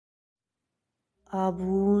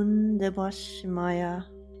Abun debashmaya,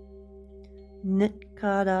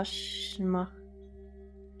 nitkadashma,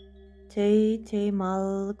 te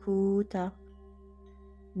malkuta,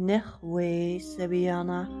 nehwe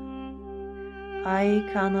sebiana,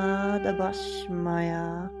 aikana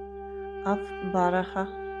debashmaya, afbaraha,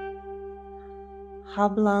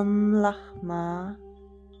 hablan lahma,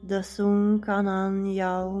 dasunkanan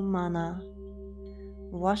yaumana,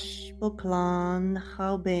 washbuklan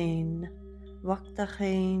chaubain,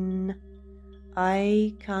 waktachain,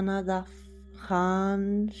 I Kanadaf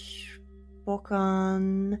Khan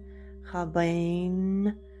Spokan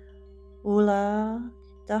Chabain Ula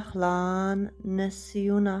Dachlan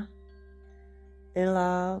Nesiuna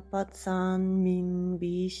Ila Patsan Min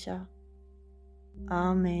Bisha.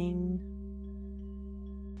 Amen.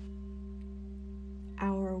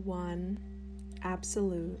 Our one,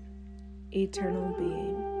 absolute, eternal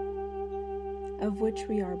being, of which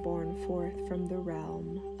we are born forth from the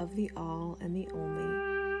realm of the all and the only.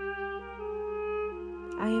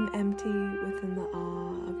 I am empty within the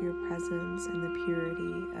awe of your presence and the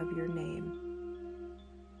purity of your name.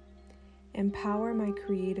 Empower my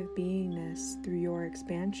creative beingness through your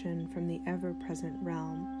expansion from the ever-present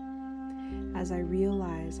realm, as I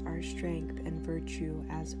realize our strength and virtue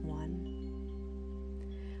as one.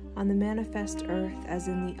 On the manifest earth as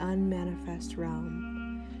in the unmanifest realm,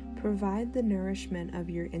 provide the nourishment of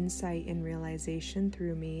your insight and realization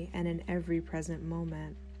through me and in every present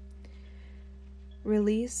moment.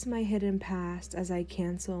 Release my hidden past as I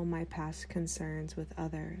cancel my past concerns with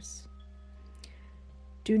others.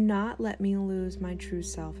 Do not let me lose my true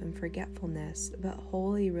self in forgetfulness, but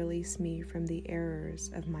wholly release me from the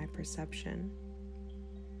errors of my perception.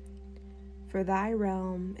 For thy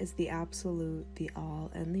realm is the absolute, the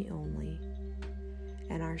all, and the only,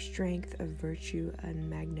 and our strength of virtue and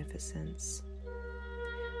magnificence.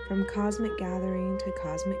 From cosmic gathering to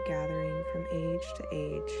cosmic gathering, from age to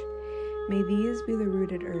age, may these be the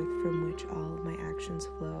rooted earth from which all my actions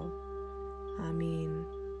flow. Amen.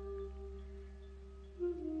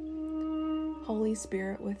 Holy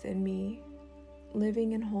Spirit within me,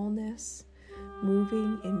 living in wholeness,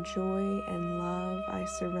 moving in joy and love, I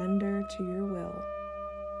surrender to your will.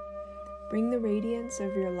 Bring the radiance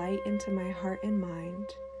of your light into my heart and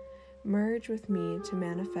mind. Merge with me to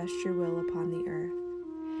manifest your will upon the earth.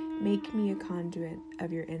 Make me a conduit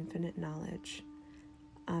of your infinite knowledge.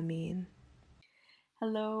 Amen.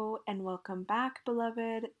 Hello and welcome back,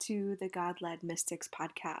 beloved, to the God-Led Mystics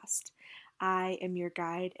podcast. I am your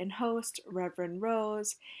guide and host, Reverend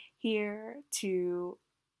Rose, here to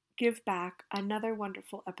give back another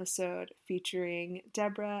wonderful episode featuring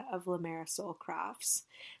Debra of La Marisol Crafts.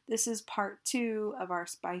 This is part 2 of our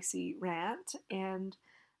spicy rant, and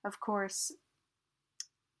of course,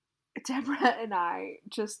 Debra and I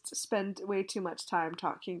just spend way too much time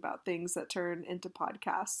talking about things that turn into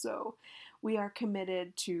podcasts, so we are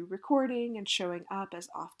committed to recording and showing up as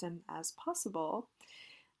often as possible.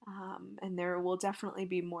 And there will definitely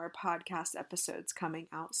be more podcast episodes coming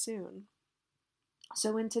out soon.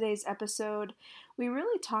 So in today's episode, we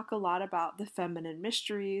really talk a lot about the feminine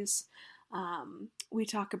mysteries. We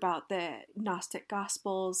talk about the Gnostic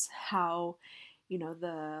Gospels, how,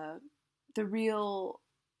 the real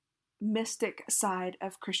mystic side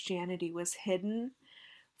of Christianity was hidden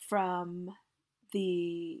from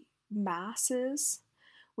the masses.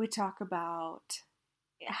 We talk about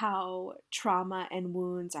how trauma and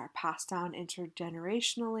wounds are passed down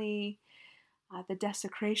intergenerationally, the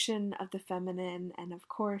desecration of the feminine, and of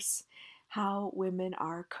course, how women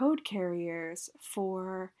are code carriers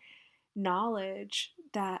for knowledge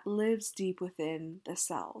that lives deep within the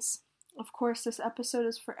cells. Of course, this episode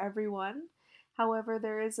is for everyone. However,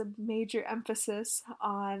 there is a major emphasis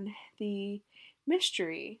on the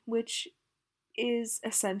mystery, which is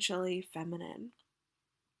essentially feminine.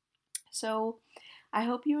 So, I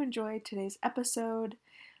hope you enjoyed today's episode.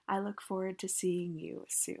 I look forward to seeing you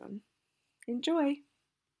soon. Enjoy!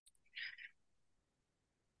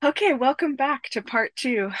 Okay, welcome back to part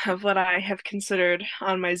 2 of what I have considered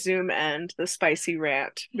on my Zoom end the spicy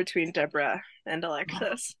rant between Debra and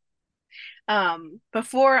Alexis.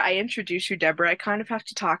 Before I introduce you, Debra, I kind of have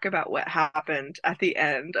to talk about what happened at the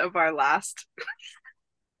end of our last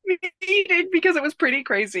meeting because it was pretty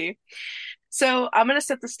crazy. So I'm going to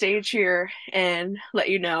set the stage here and let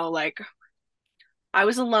you know, I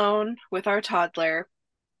was alone with our toddler,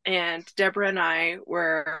 and Debra and I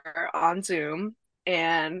were on Zoom,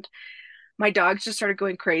 and my dogs just started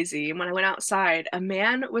going crazy. And when I went outside, a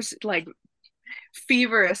man was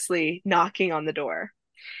feverishly knocking on the door.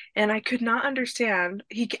 and I could not understand.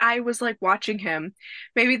 I was like watching him.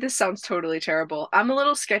 Maybe this sounds totally terrible. I'm a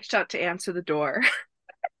little sketched out to answer the door.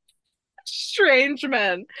 Strange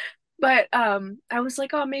man. But I was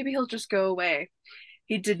like, oh, maybe he'll just go away.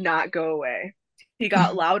 He did not go away. He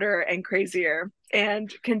got louder and crazier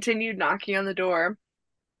and continued knocking on the door.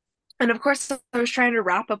 And of course, I was trying to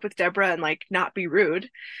wrap up with Deborah and like not be rude.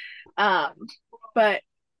 Um, but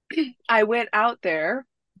I went out there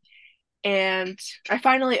and I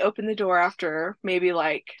finally opened the door after maybe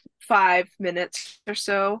like 5 minutes or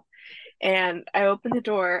so. And I opened the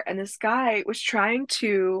door, and this guy was trying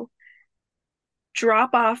to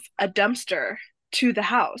drop off a dumpster to the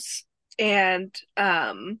house. And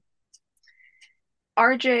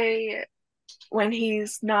RJ, when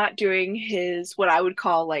he's not doing his what I would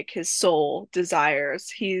call like his soul desires,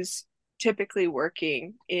 he's typically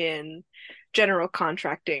working in general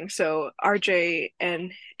contracting. So RJ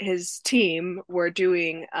and his team were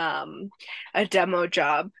doing a demo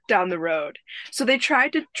job down the road. So they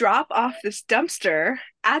tried to drop off this dumpster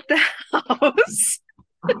at the house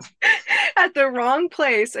at the wrong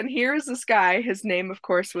place. And here's this guy. His name, of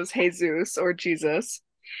course, was Jesus or Jesus.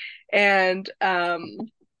 And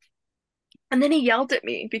and then he yelled at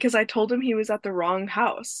me because I told him he was at the wrong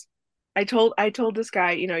house. I told this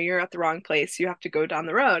guy, you're at the wrong place. You have to go down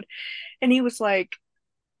the road. And he was like,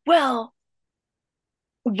 "Well,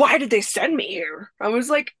 why did they send me here?" I was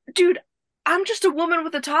like, "Dude, I'm just a woman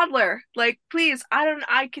with a toddler. Like, please, I don't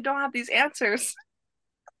have these answers."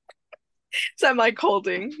 So I'm like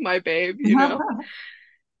holding my babe.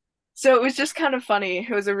 So it was just kind of funny. It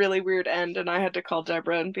was a really weird end, and I had to call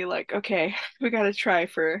Deborah and be like, "Okay, we got to try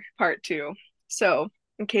for part two." So,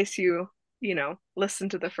 in case you listened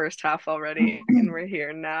to the first half already and we're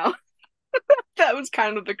here now, that was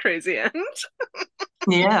kind of the crazy end.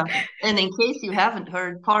 Yeah. And in case you haven't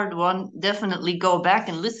heard part one, definitely go back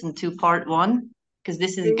and listen to part one, because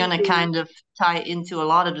this is going to kind of tie into a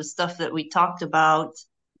lot of the stuff that we talked about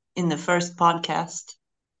in the first podcast.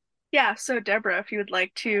 Yeah, so Deborah, if you would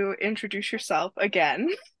like to introduce yourself again.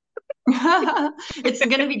 It's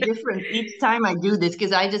going to be different each time I do this,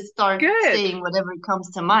 because I just start Good. saying whatever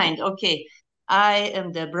comes to mind. Okay, I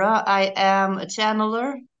am Debra. I am a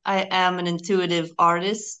channeler. I am an intuitive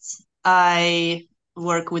artist. I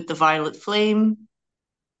work with the violet flame,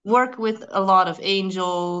 work with a lot of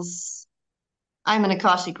angels. I'm an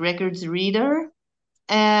Akashic Records reader,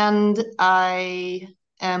 and I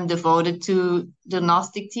am devoted to the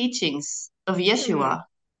Gnostic teachings of Yeshua,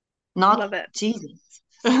 Love not it. Jesus.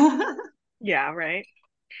 Yeah, right.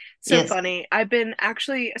 So Yes. funny. I've been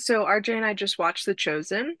actually, so RJ and I just watched The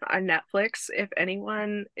Chosen on Netflix. If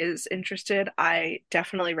anyone is interested, I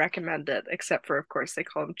definitely recommend it, except for, of course, they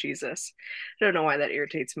call him Jesus. I don't know why that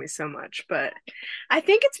irritates me so much, but I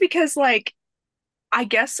think it's because, like, I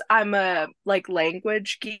guess I'm a like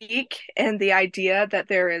language geek, and the idea that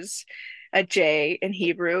there is a J in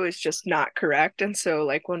Hebrew is just not correct. And so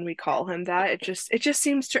like when we call him that, it just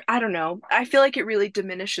seems to I don't know. I feel like it really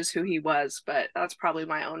diminishes who he was, but that's probably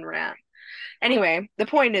my own rant. Anyway, the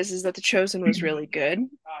point is that The Chosen was really good.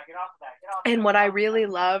 And what I really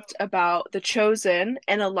loved about The Chosen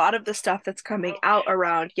and a lot of the stuff that's coming out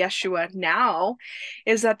around Yeshua now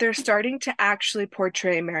is that they're starting to actually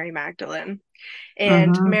portray Mary Magdalene.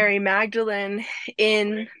 And Mm-hmm. Mary Magdalene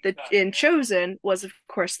in Chosen was of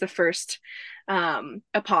course the first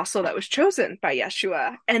apostle that was chosen by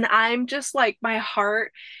Yeshua. And I'm just like my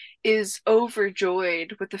heart is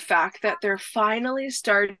overjoyed with the fact that they're finally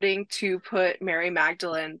starting to put Mary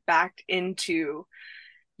Magdalene back into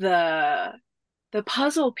the the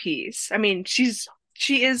puzzle piece. I mean,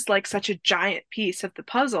 she is like such a giant piece of the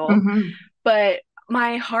puzzle, Mm-hmm. but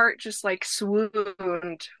my heart just like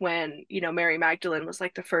swooned when, Mary Magdalene was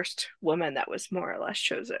like the first woman that was more or less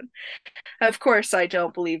chosen. Of course, I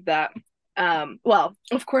don't believe that. Well,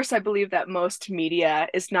 of course, I believe that most media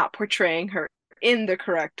is not portraying her in the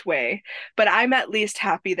correct way, but I'm at least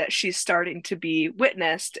happy that she's starting to be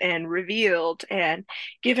witnessed and revealed and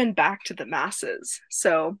given back to the masses.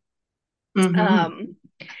 So, Mm-hmm. um,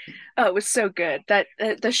 oh, it was so good. That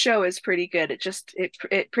the show is pretty good.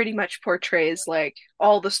 It pretty much portrays like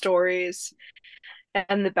all the stories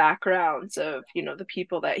and the backgrounds of, the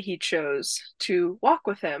people that he chose to walk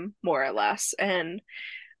with him more or less. And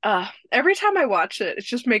every time I watch it, it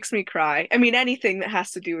just makes me cry. I mean, anything that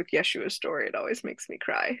has to do with Yeshua's story, it always makes me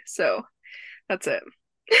cry. So that's it.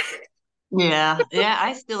 Yeah, yeah,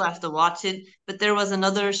 I still have to watch it, but there was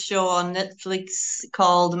another show on Netflix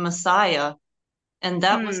called Messiah, and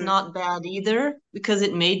that was Mm. not bad either, because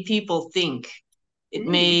it made people think. It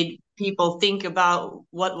Mm. made people think about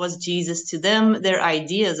what was Jesus to them, their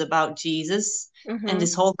ideas about Jesus. and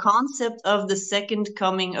this whole concept of the second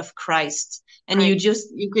coming of Christ. And Right.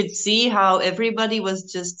 you could see how everybody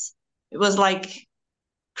was just, it was like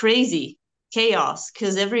crazy chaos,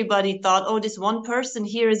 because everybody thought, oh, this one person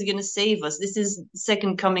here is going to save us. This is the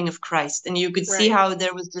second coming of Christ. And you could see Right. how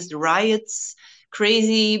there was just riots,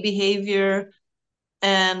 crazy behavior,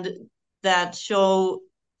 and that show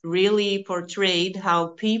really portrayed how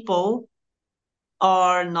people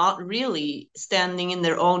are not really standing in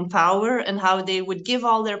their own power, and how they would give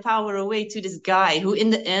all their power away to this guy who in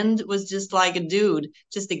the end was just like a dude,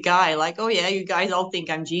 just a guy, like, oh yeah, you guys all think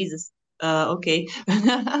I'm Jesus. Okay.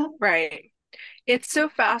 Right. It's so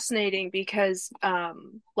fascinating because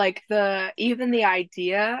like the even the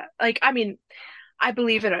idea, like I mean, I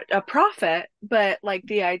believe in a prophet, but like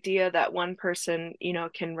the idea that one person,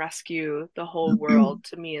 can rescue the whole world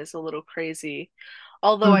to me is a little crazy.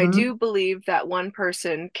 Although I Hmm. do believe that one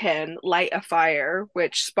person can light a fire,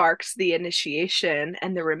 which sparks the initiation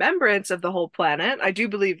and the remembrance of the whole planet. I do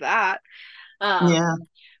believe that. Yeah.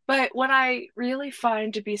 But what I really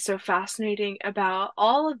find to be so fascinating about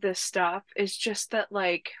all of this stuff is just that,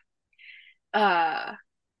 like, uh,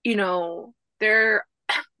 you know, there,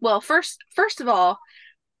 well, first of all,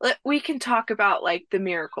 we can talk about like the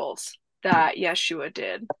miracles that Yeshua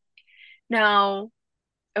did. Now,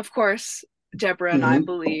 of course, Deborah and I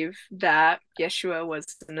believe that Yeshua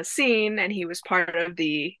was an Essene and he was part of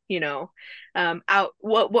the, out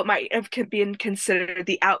what might have been considered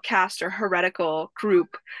the outcast or heretical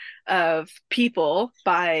group of people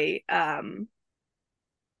by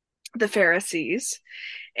the Pharisees.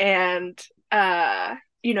 And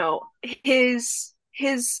you know, his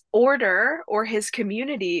order or his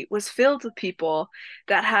community was filled with people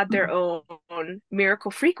that had their own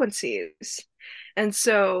miracle frequencies. And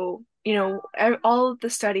so, all of the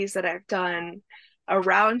studies that I've done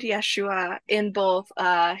around Yeshua in both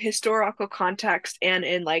historical context and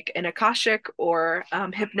in like an Akashic or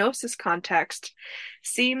hypnosis context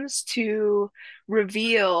seems to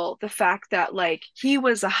reveal the fact that like he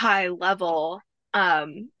was a high level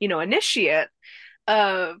initiate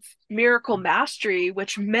of miracle mastery,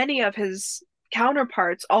 which many of his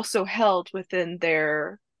counterparts also held within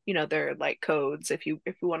their like codes, if you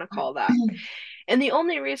want to call that. And the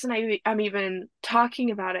only reason I'm even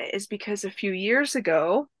talking about it is because a few years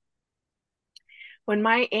ago, when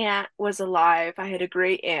my aunt was alive, I had a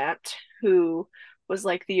great aunt who was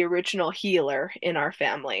like the original healer in our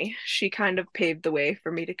family. She kind of paved the way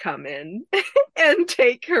for me to come in and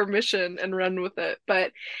take her mission and run with it.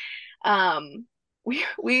 But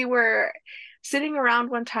we were sitting around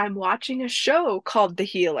one time watching a show called The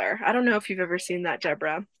Healer. I don't know if you've ever seen that,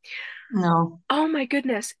 Deborah. No. Oh my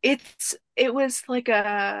goodness. It was like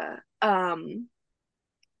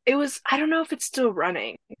it was, I don't know if it's still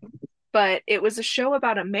running, but it was a show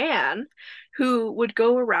about a man who would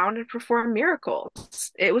go around and perform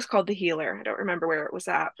miracles. It was called The Healer. I don't remember where it was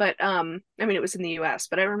at, but I mean it was in the US,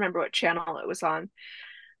 but I don't remember what channel it was on.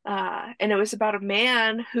 And it was about a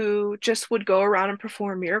man who just would go around and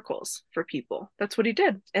perform miracles for people. That's what he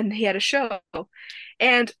did. And he had a show.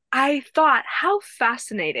 And I thought, how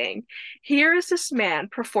fascinating. Here is this man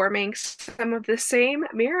performing some of the same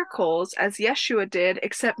miracles as Yeshua did,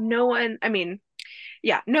 except no one, I mean,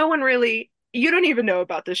 yeah, no one really, you don't even know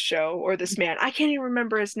about this show or this man. I can't even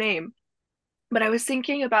remember his name. But I was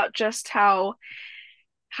thinking about just how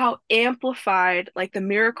amplified like the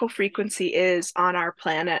miracle frequency is on our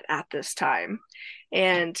planet at this time,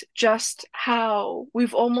 and just how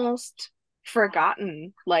we've almost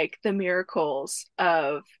forgotten like the miracles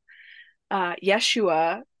of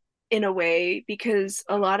Yeshua in a way, because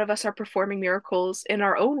a lot of us are performing miracles in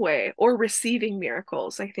our own way or receiving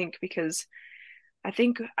miracles, I think, because I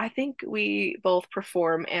think we both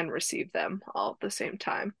perform and receive them all at the same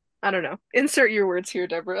time. I don't know. Insert your words here,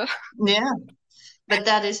 Deborah. Yeah, but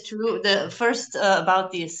that is true. The first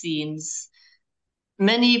about the Essenes.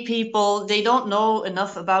 Many people, they don't know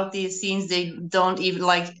enough about the Essenes. They don't even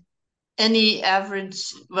like any average,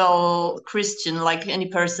 well, Christian, like any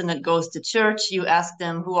person that goes to church, you ask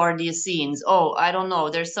them who are the Essenes. Oh, I don't know.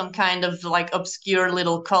 There's some kind of like obscure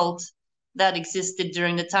little cult that existed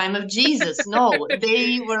during the time of Jesus. No,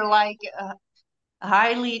 they were like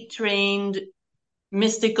highly trained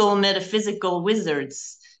mystical, metaphysical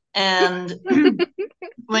wizards. And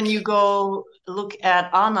when you go look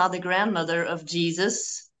at Anna, the grandmother of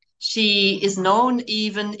Jesus, she is known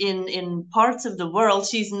even in parts of the world.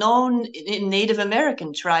 She's known in Native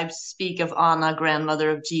American tribes speak of Anna,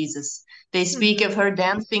 grandmother of Jesus. They speak of Mm-hmm. her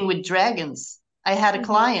dancing with dragons. I had a Mm-hmm.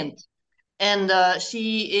 client, and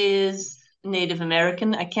she is Native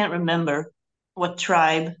American. I can't remember what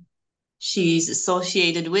tribe. she's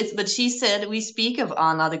associated with. But she said we speak of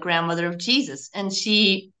Anna, the grandmother of Jesus, and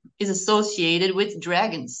she is associated with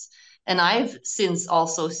dragons. And I've since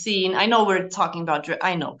also seen, I know we're talking about,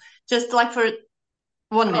 I know, just like for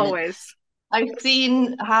 1 minute. Always. I've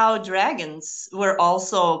seen how dragons were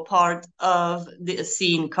also part of the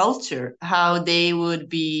Essene culture, how they would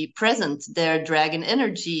be present, their dragon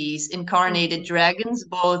energies, incarnated Mm-hmm. dragons,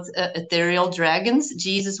 both ethereal dragons.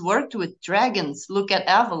 Jesus worked with dragons. Look at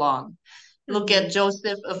Avalon. Look Mm-hmm. at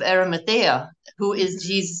Joseph of Arimathea, who is Mm-hmm.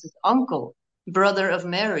 Jesus' uncle, brother of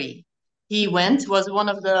Mary. He Mm-hmm. was one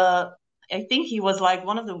of the, I think he was like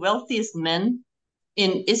one of the wealthiest men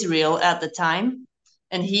in Israel at the time.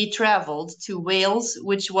 And he traveled to Wales,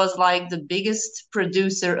 which was like the biggest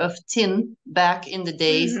producer of tin back in the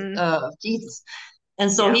days Mm-hmm. of Jesus.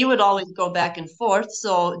 And so Yeah. he would always go back and forth.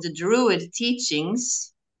 So the Druid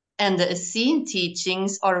teachings and the Essene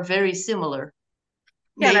teachings are very similar.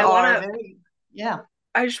 Yeah, and They are very, yeah.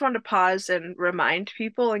 I just want to pause and remind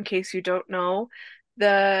people in case you don't know,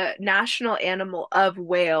 the national animal of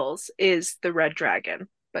Wales is the red dragon.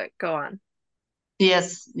 But go on.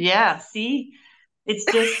 Yes, yeah. See, it's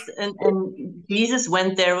just, and Jesus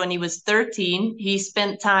went there when he was 13. He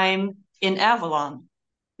spent time in Avalon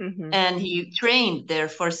Mm-hmm. and he trained there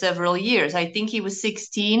for several years. I think he was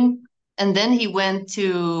 16, and then he went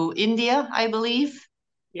to India, I believe.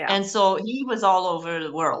 Yeah. And so he was all over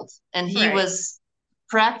the world and he Right. was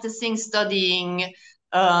practicing, studying,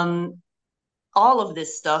 um, all of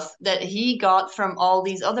this stuff that he got from all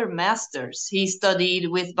these other masters. He studied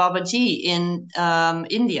with Babaji in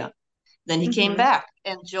India. Then he came Mm-hmm. back,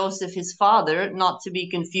 and Joseph, his father, not to be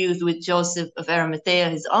confused with Joseph of Arimathea,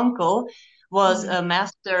 his uncle, was Mm-hmm. a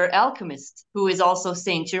master alchemist who is also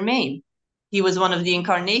Saint Germain. He was one of the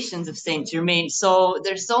incarnations of Saint Germain. So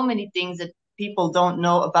there's so many things that people don't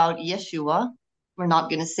know about Yeshua. We're not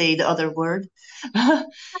going to say the other word.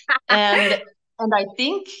 and and I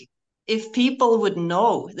think if people would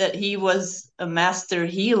know that he was a master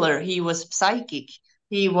healer, he was psychic,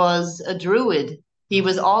 he was a druid, he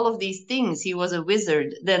was all of these things, he was a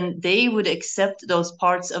wizard, then they would accept those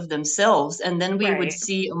parts of themselves, and then we would Right.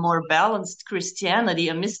 see a more balanced Christianity,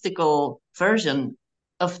 a mystical version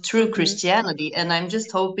of true Mm-hmm. Christianity. And I'm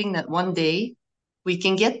just hoping that one day we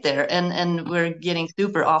can get there. And we're getting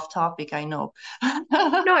super off topic, I know.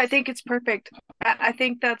 No, I think it's perfect. I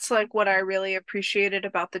think that's like what I really appreciated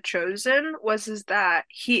about The Chosen was is that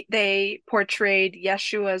they portrayed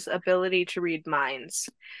Yeshua's ability to read minds.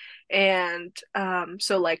 And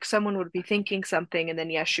so like someone would be thinking something and then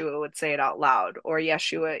Yeshua would say it out loud, or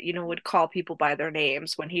Yeshua, would call people by their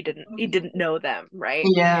names when he didn't know them, right?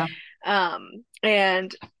 Yeah.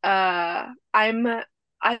 And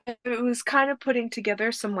I was kind of putting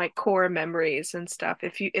together some like core memories and stuff.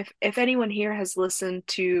 If anyone here has listened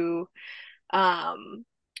to um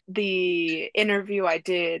the interview I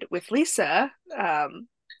did with Lisa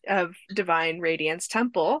of Divine Radiance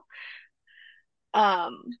Temple,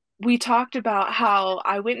 um we talked about how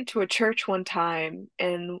I went into a church one time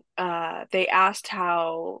and they asked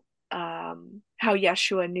how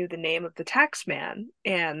Yeshua knew the name of the tax man,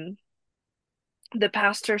 and the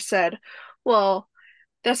pastor said, well,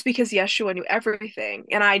 that's because Yeshua knew everything.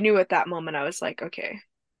 And I knew at that moment, I was like, okay,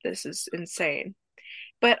 this is insane.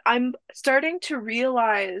 But I'm starting to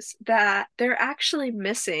realize that they're actually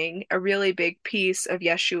missing a really big piece of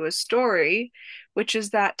Yeshua's story, which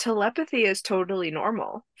is that telepathy is totally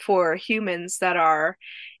normal for humans that are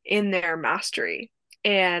in their mastery.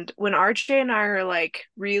 And when RJ and I are like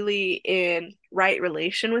really in right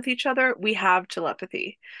relation with each other, we have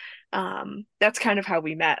telepathy. That's kind of how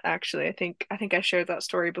we met, actually. I think I shared that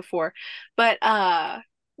story before. But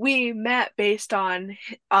we met based on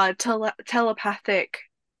telepathic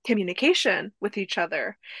communication with each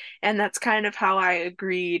other. And that's kind of how I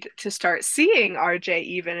agreed to start seeing RJ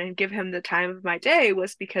even and give him the time of my day,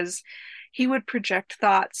 was because he would project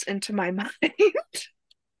thoughts into my mind.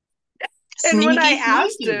 And when I Sneaky,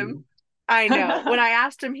 asked him, sneaky. I know. When I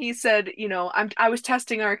asked him, he said, I was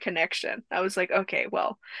testing our connection. I was like, okay,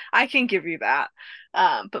 well, I can give you that.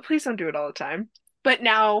 But please don't do it all the time. But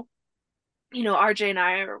now, RJ and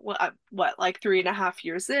I are what, like 3.5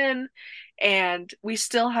 years in, and we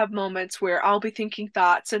still have moments where I'll be thinking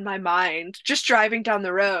thoughts in my mind, just driving down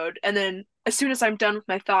the road, and then as soon as I'm done with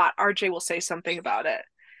my thought, RJ will say something about it.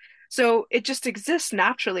 So it just exists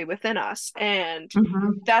naturally within us. And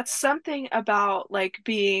Mhm. that's something about like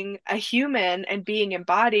being a human and being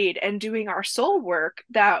embodied and doing our soul work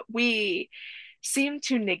that we seem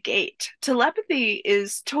to negate. Telepathy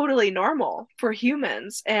is totally normal for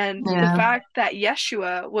humans, and the Yeah. fact that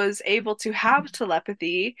Yeshua was able to have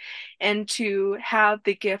telepathy and to have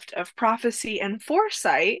the gift of prophecy and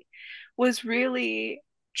foresight was really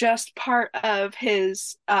just part of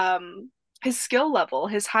his skill level,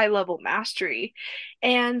 his high level mastery.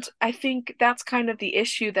 And I think that's kind of the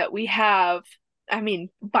issue that we have. I mean,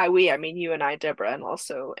 by we, I mean you and I, Deborah, and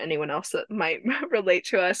also anyone else that might relate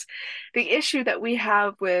to us. The issue that we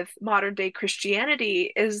have with modern day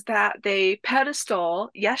Christianity is that they pedestal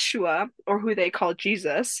Yeshua, or who they call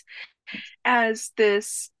Jesus, as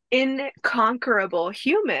this inconquerable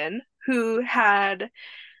human who had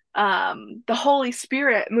the Holy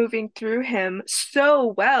Spirit moving through him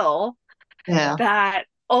so well Yeah. that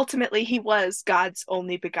ultimately he was God's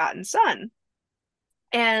only begotten son.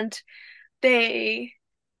 And they,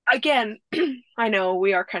 again, I know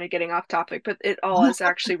we are kind of getting off topic, but it all is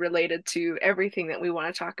actually related to everything that we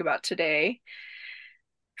want to talk about today.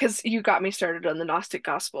 Because you got me started on the Gnostic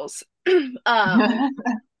Gospels. um,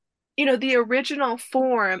 the original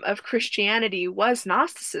form of Christianity was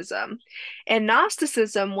Gnosticism, and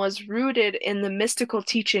Gnosticism was rooted in the mystical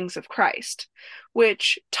teachings of Christ,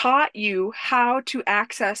 which taught you how to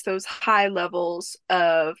access those high levels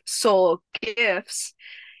of soul gifts.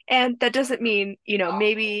 And that doesn't mean,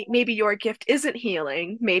 maybe your gift isn't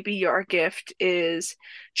healing, maybe your gift is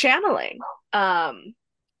channeling. Um,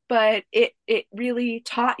 but it really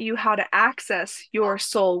taught you how to access your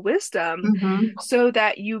soul wisdom Hmm. so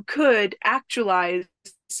that you could actualize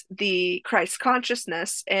the Christ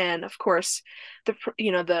consciousness. And of course,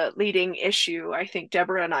 the leading issue I think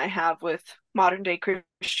Deborah and I have with modern day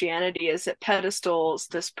Christianity is it pedestals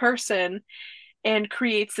this person and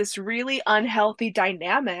creates this really unhealthy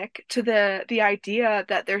dynamic to the idea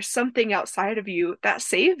that there's something outside of you that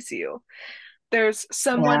saves you. There's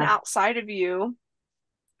someone Yeah. outside of you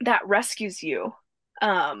that rescues you.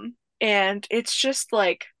 And it's just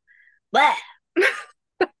like, bleh.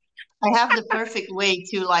 I have the perfect way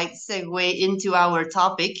to like segue into our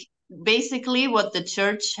topic. Basically, what the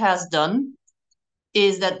church has done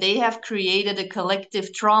is that they have created a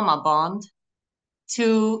collective trauma bond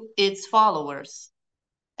to its followers.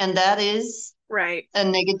 And that is Right. a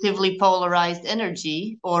negatively polarized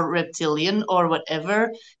energy or reptilian or whatever.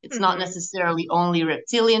 It's not Mm-hmm. necessarily only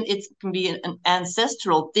reptilian. It can be an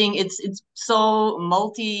ancestral thing. It's so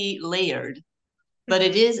multi-layered. But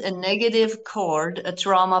it Mm-hmm. is a negative cord, a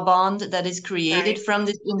trauma bond that is created Right. from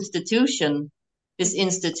this institution. This Mm-hmm.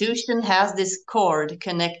 institution has this cord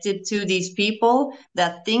connected to these people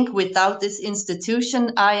that think without this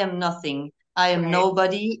institution, I am nothing. I am Right.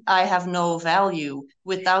 nobody. I have no value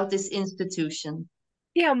without this institution.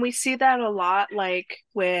 Yeah, and we see that a lot, like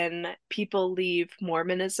when people leave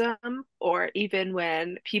Mormonism, or even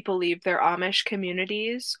when people leave their Amish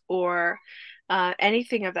communities, or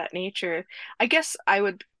anything of that nature. I guess I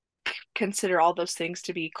would consider all those things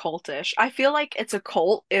to be cultish. I feel like it's a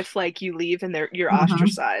cult if like you leave and you're Mhm.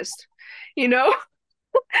 ostracized, you know?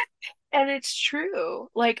 And it's true.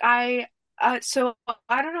 So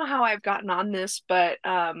I don't know how I've gotten on this, but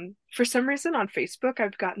for some reason on Facebook,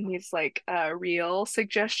 I've gotten these like real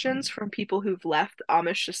suggestions from people who've left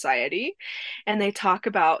Amish society, and they talk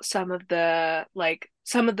about some of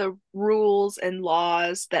the rules and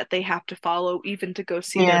laws that they have to follow even to go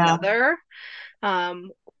see their Yeah, mother,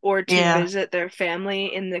 um, or to yeah, visit their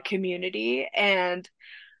family in the community. And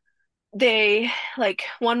they like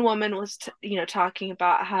one woman was talking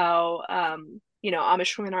about how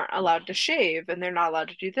Amish women aren't allowed to shave and they're not allowed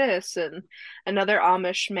to do this, and another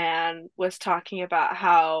Amish man was talking about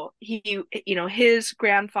how his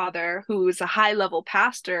grandfather, who was a high level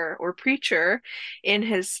pastor or preacher in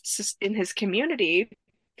his community,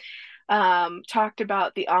 talked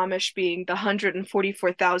about the Amish being the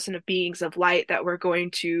 144,000 of beings of light that were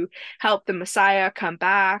going to help the Messiah come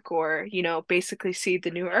back, or, basically seed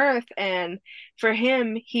the new earth. And for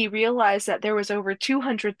him, he realized that there was over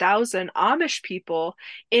 200,000 Amish people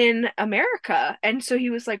in America. And so he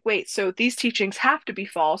was like, wait, so these teachings have to be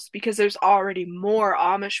false because there's already more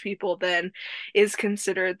Amish people than is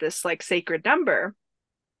considered this like sacred number.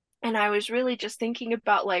 And I was really just thinking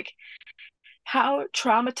about like how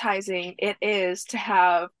traumatizing it is to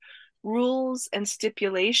have rules and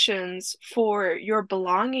stipulations for your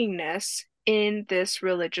belongingness in this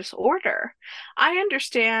religious order. I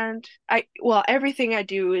understand everything I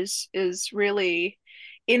do is really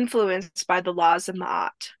influenced by the laws of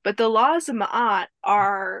Ma'at. But the laws of Ma'at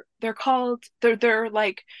are they're called they're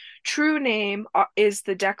like true name is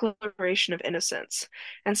the Declaration of Innocence.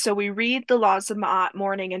 And so we read the laws of Ma'at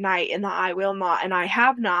morning and night in the I will not and I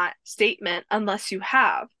have not statement unless you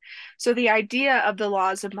have. So the idea of the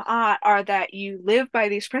laws of Ma'at are that you live by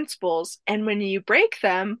these principles, and when you break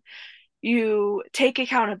them, you take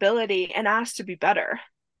accountability and ask to be better.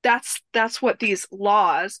 That's what these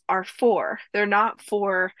laws are for. They're not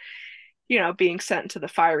for, being sent into the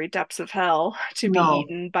fiery depths of hell to be No.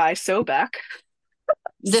 eaten by Sobek.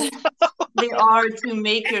 The, they are to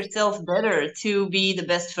make yourself better, to be the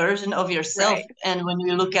best version of yourself. Right. And when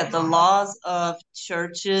you look at the laws of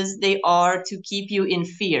churches, they are to keep you in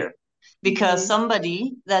fear, because Mm-hmm.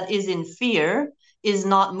 somebody that is in fear is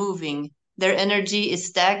not moving. Their energy is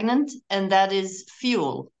stagnant, and that is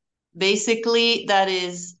fuel. Basically, that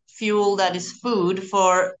is fuel, that is food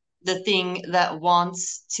for the thing that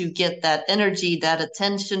wants to get that energy, that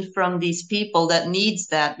attention from these people that needs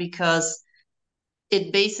that, because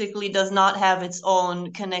it basically does not have its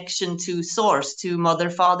own connection to source, to mother,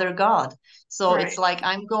 father, God. So it's Right. like,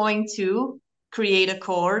 I'm going to create a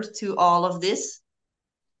cord to all of this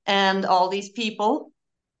and all these people,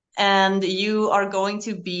 and you are going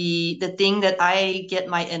to be the thing that I get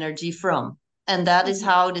my energy from. And that is Mm-hmm.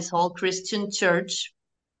 how this whole Christian church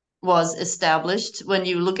was established. When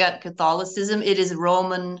you look at Catholicism, it is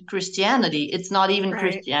Roman Christianity. It's not even Right.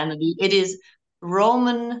 Christianity, it is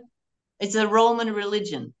Roman. It's a Roman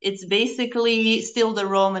religion. It's basically still the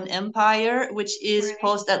Roman Empire, which is Right.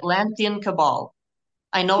 post-Atlantean cabal.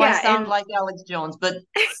 I know I Yeah, sound and like Alex Jones, but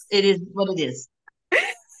it is what it is.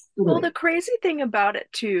 well, Anyway. the crazy thing about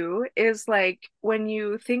it too is like when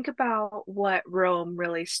you think about what Rome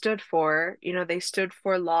really stood for, they stood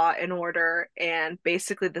for law and order and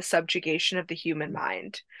basically the subjugation of the human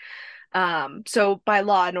mind. So by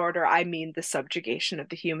law and order, I mean the subjugation of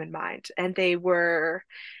the human mind. And they were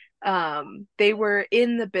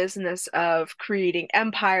in the business of creating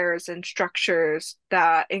empires and structures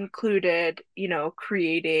that included,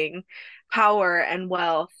 creating power and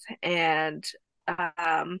wealth. And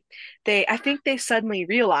I think they suddenly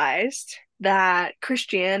realized that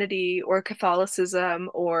Christianity or Catholicism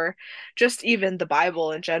or just even the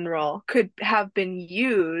Bible in general could have been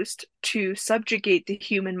used to subjugate the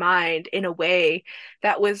human mind in a way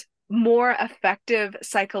that was more effective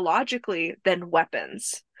psychologically than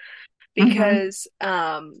weapons, Mm-hmm. because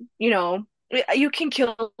you can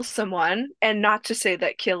kill someone, and not to say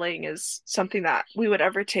that killing is something that we would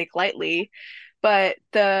ever take lightly, but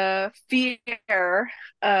the fear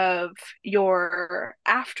of your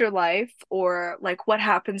afterlife or like what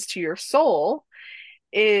happens to your soul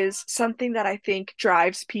is something that I think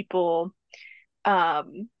drives people.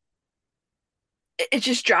 It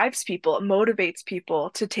just drives people, it motivates people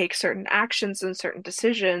to take certain actions and certain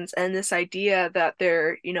decisions. And this idea that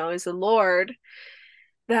there, is a Lord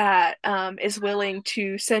that is willing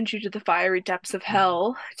to send you to the fiery depths of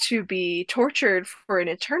hell to be tortured for an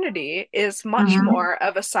eternity is much Mm-hmm. more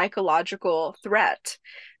of a psychological threat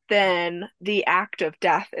than the act of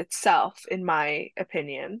death itself, in my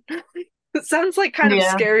opinion. It sounds like kind of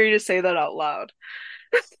Yeah. scary to say that out loud.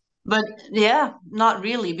 But yeah, not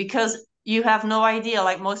really, because you have no idea,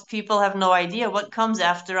 like most people have no idea what comes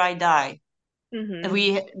after I die. Hmm.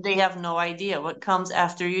 They have no idea what comes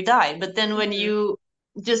after you die. But then when Hmm. you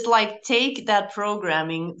just like take that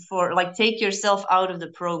programming, for like take yourself out of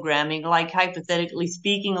the programming, like hypothetically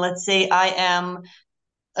speaking, let's say I am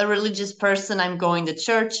a religious person, I'm going to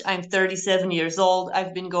church, I'm 37 years old,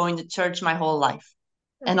 I've been going to church my whole life,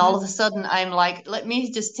 and Hmm. all of a sudden I'm like, let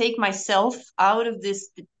me just take myself out of this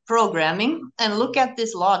programming and look at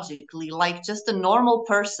this logically, like just a normal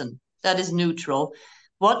person that is neutral.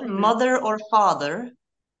 What Hmm. mother or father,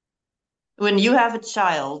 when you have a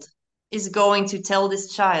child, is going to tell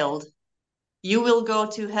this child, you will go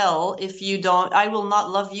to hell if you don't, I will not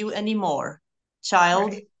love you anymore.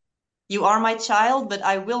 Child, Right. you are my child, but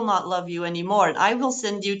I will not love you anymore. And I will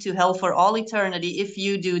send you to hell for all eternity if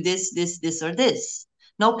you do this, this, or this.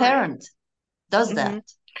 No Right. parent does Hmm. that.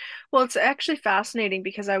 Well, it's actually fascinating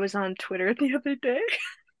because I was on Twitter the other day.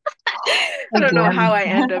 I don't know how Again. I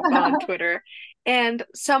end up on Twitter. And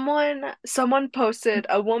someone posted,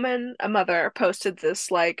 a mother posted this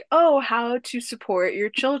like, "Oh, how to support your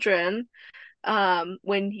children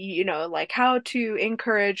when like how to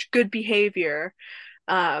encourage good behavior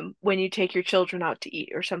when you take your children out to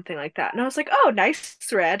eat," or something like that. And I was like, "Oh, nice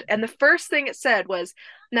thread." And the first thing it said was,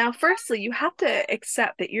 "Now, firstly, you have to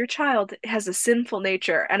accept that your child has a sinful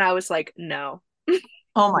nature." And I was like, "No."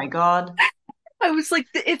 Oh my God. I was like,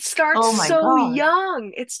 it starts Oh my so God.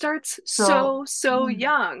 young. It starts So, so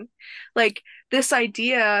young. Like this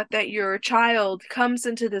idea that your child comes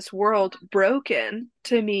into this world broken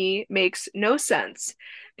to me makes no sense.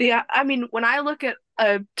 I mean, when I look at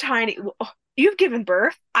a tiny, you've given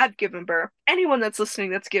birth, I've given birth. Anyone that's listening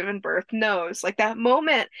that's given birth knows, like that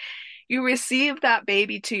moment you receive that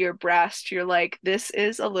baby to your breast, you're like, this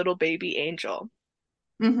is a little baby angel.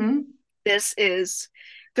 hmm This is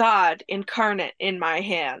God incarnate in my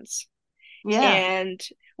hands. yeah. And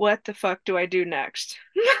what the fuck do I do next?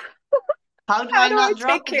 How do How I do I not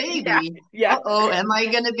drop take the care? Yeah, baby? yeah, Uh-oh, am I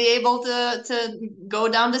gonna be able to go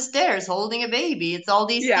down the stairs holding a baby? It's all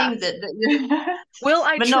these yeah. things that Will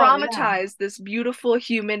I but no, yeah. traumatize this beautiful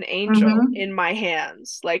human angel hmm in my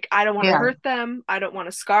hands? Like, I don't want to Yeah. hurt them. I don't want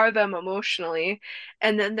to scar them emotionally.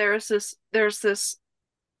 And then there's this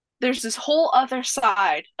whole other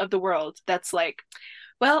side of the world that's like,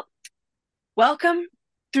 well, welcome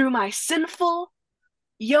through my sinful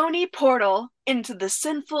Yoni portal into the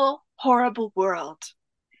sinful, horrible world.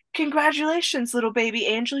 Congratulations, little baby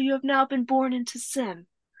angel. You have now been born into sin.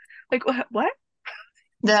 Like, what?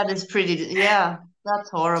 That is pretty, yeah,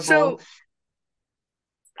 that's horrible. So,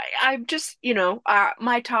 I'm just,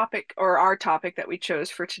 my topic or our topic that we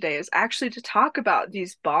chose for today is actually to talk about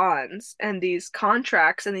these bonds and these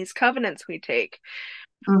contracts and these covenants we take,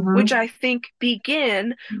 which hmm I think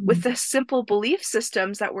begin with the simple belief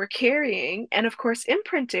systems that we're carrying and, of course,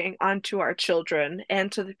 imprinting onto our children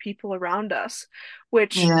and to the people around us.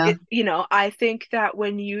 Which, Yeah. I think that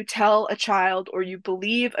when you tell a child or you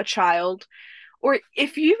believe a child, or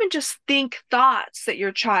if you even just think thoughts that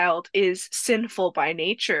your child is sinful by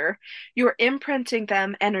nature, you're imprinting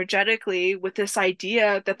them energetically with this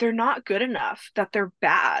idea that they're not good enough, that they're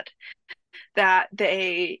bad, that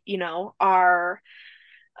they, are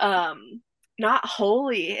um not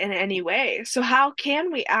holy in any way. So how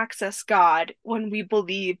can we access God when we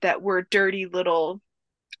believe that we're dirty little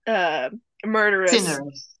uh murderous?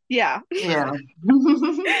 Sinners. Yeah. Yeah.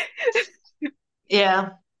 Yeah.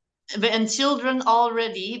 And children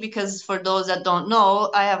already, because for those that don't know,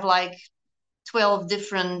 I have like 12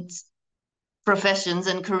 different professions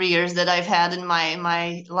and careers that I've had in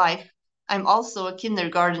my life. I'm also a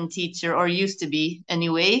kindergarten teacher, or used to be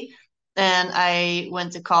anyway. And I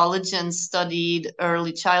went to college and studied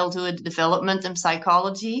early childhood development and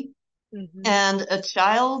psychology. Hmm. And a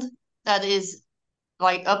child that is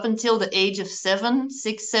like up until the age of 7,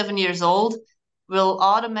 6, 7 years old will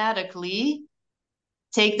automatically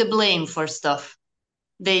take the blame for stuff.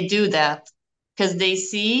 They do that because they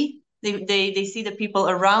see the people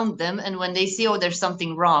around them, and when they see, oh, there's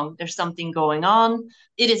something wrong, there's something going on,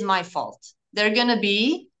 it is my fault. They're gonna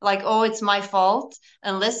be like, oh, it's my fault,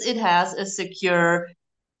 unless it has a secure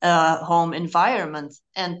home environment.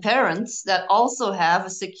 And parents that also have a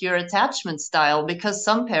secure attachment style, because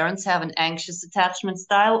some parents have an anxious attachment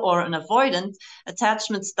style or an avoidant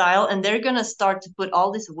attachment style, and they're going to start to put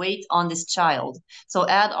all this weight on this child. So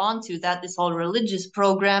add on to that this whole religious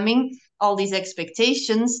programming, all these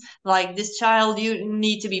expectations, like this child, you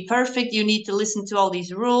need to be perfect, you need to listen to all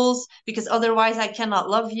these rules, because otherwise I cannot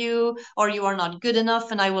love you, or you are not good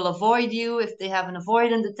enough and I will avoid you. If they have an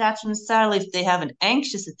avoidant attachment style, if they have an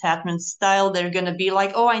anxious attachment style, they're going to be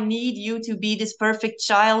like, oh, I need you to be this perfect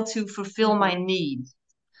child to fulfill my Hmm. needs.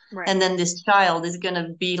 And Right. then this child is going to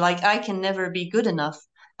be like, I can never be good enough,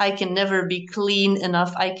 I can never be clean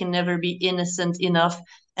enough, I can never be innocent enough.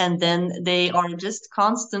 And then they are just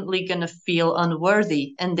constantly going to feel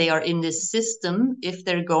unworthy, and they are in this system, if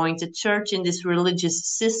they're going to church, in this religious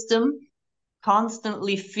system,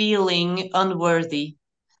 constantly feeling unworthy,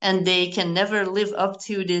 and they can never live up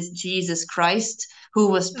to this Jesus Christ who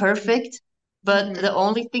was Hmm. perfect. But Hmm. the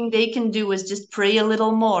only thing they can do is just pray a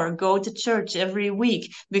little more, go to church every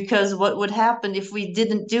week, because what would happen if we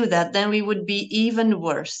didn't do that? Then we would be even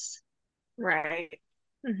worse. Right.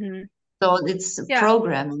 Hmm. So it's Yeah.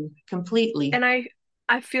 programming completely. And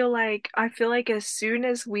I feel like as soon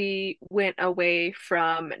as we went away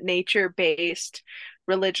from nature-based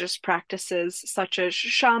religious practices such as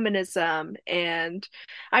shamanism, and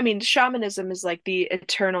I mean shamanism is like the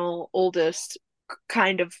eternal oldest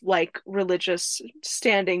kind of like religious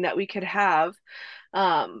standing that we could have.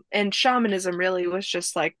 And shamanism really was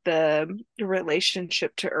just like the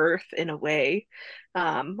relationship to earth in a way.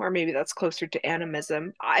 Or maybe that's closer to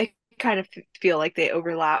animism. I kind of feel like they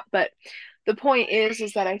overlap, but the point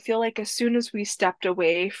is that I feel like as soon as we stepped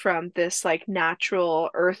away from this like natural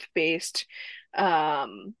earth-based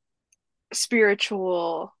um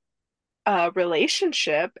spiritual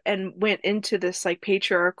relationship and went into this like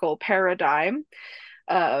patriarchal paradigm,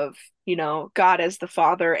 of, God as the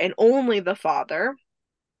Father and only the Father,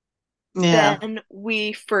 Yeah. then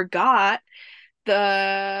we forgot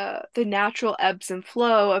the natural ebbs and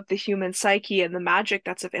flow of the human psyche and the magic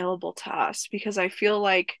that's available to us, because I feel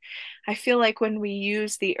like when we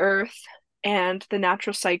use the earth and the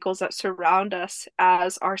natural cycles that surround us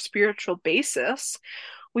as our spiritual basis,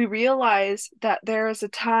 we realize that there is a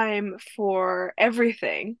time for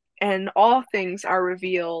everything, and all things are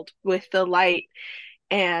revealed with the light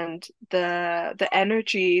and the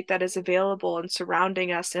energy that is available and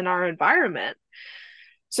surrounding us in our environment.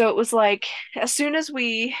 So it was like, as soon as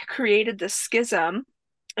we created this schism,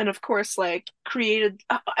 and of course, like,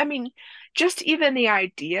 I mean, just even the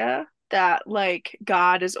idea that, like,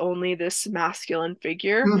 God is only this masculine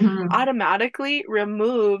figure Hmm. automatically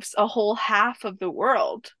removes a whole half of the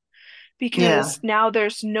world, Yeah. because now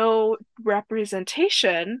there's no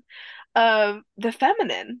representation of the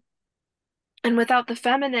feminine. And without the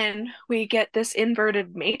feminine, we get this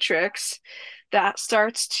inverted matrix that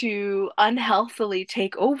starts to unhealthily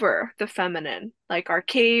take over the feminine. Like our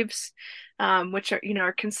caves, which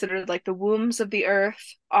are considered like the wombs of the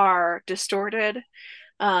earth, are distorted.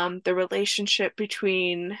 The relationship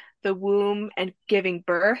between the womb and giving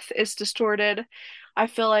birth is distorted. I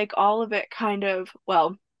feel like all of it kind of,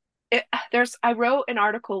 well, I wrote an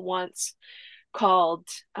article once called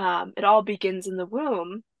It All Begins in the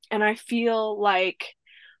Womb. And I feel like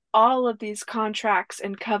all of these contracts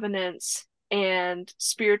and covenants and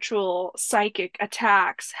spiritual psychic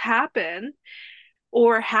attacks happened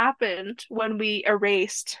when we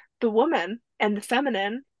erased the woman and the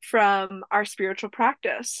feminine from our spiritual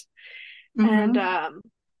practice. And, Hmm.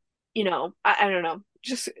 I don't know.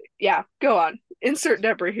 Just, yeah, go on. Insert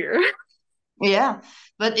Debra here. Yeah,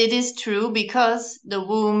 but it is true because the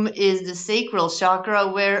womb is the sacral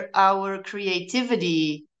chakra where our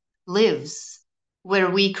creativity lives,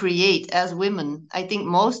 where we create as women. I think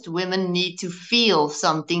most women need to feel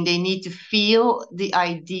something. They need to feel the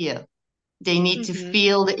idea. They need to Hmm.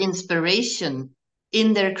 feel the inspiration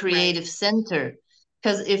in their Right. creative center.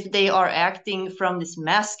 Because if they are acting from this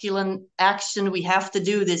masculine action, we have to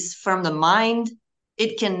do this from the mind,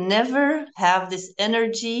 it can never have this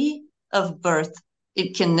energy of birth.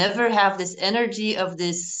 It can never have this energy of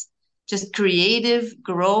this just creative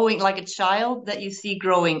growing, like a child that you see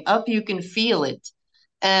growing up, you can feel it.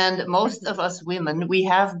 And most Hmm. of us women, we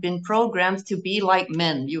have been programmed to be like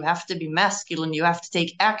men. You have to be masculine. You have to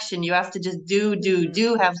take action. You have to just do, do, Hmm.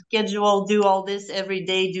 do, have schedule, do all this every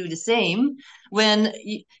day, do the same. When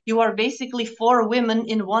you are basically four women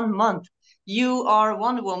in 1 month. You are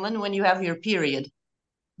one woman when you have your period,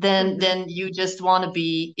 Hmm. then you just want to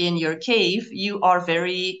be in your cave. You are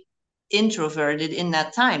very introverted in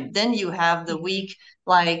that time. Then you have the Hmm. week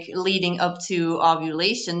like leading up to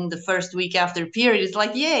ovulation, the first week after period. It's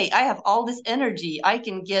like, yay, I have all this energy. I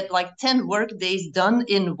can get like 10 work days done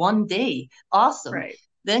in 1 day. Awesome. Right.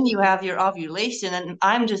 Then you Hmm. have your ovulation, and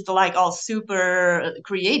I'm just like all super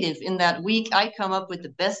creative in that week. I come up with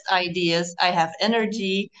the best ideas. I have Hmm.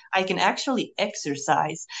 energy. I can actually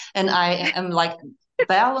exercise, and I am like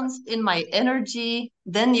balanced in my energy.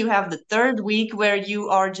 Then you have the third week where you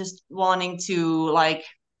are just wanting to like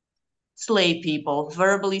slay people,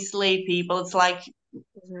 verbally slay people. It's like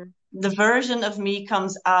Hmm. the version of me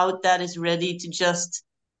comes out that is ready to just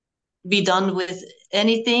be done with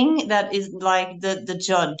anything. That is like the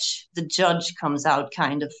judge. The judge comes out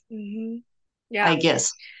kind of, Hmm. I Yeah.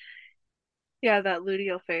 guess. Yeah, that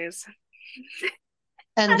luteal phase.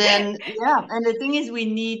 And then, yeah, and the thing is, we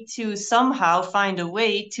need to somehow find a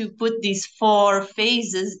way to put these four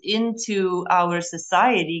phases into our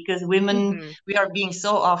society because women, Hmm. we are being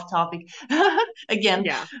so off topic again,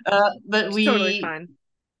 Yeah, but it's totally fine.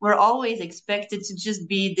 we're always expected to just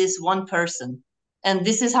be this one person. And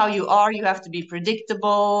this is how you are. You have to be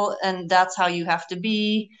predictable, and that's how you have to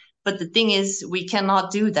be. But the thing is, we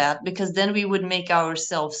cannot do that because then we would make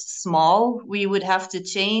ourselves small. We would have to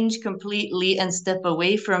change completely and step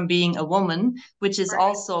away from being a woman, which is Right.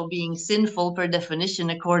 also being sinful per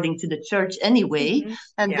definition, according to the church anyway. Hmm.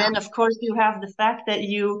 And Yeah. then, of course, you have the fact that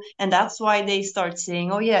and that's why they start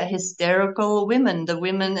saying, oh, yeah, hysterical women, the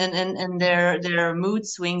women and their mood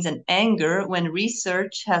swings and anger, when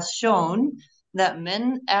research has shown that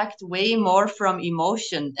men act way more from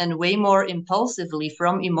emotion and way more impulsively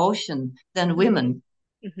from emotion than Hmm. women.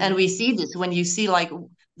 Hmm. And we see this when you see like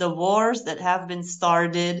the wars that have been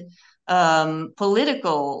started,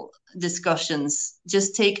 political discussions.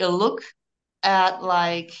 Just take a look at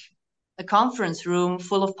like a conference room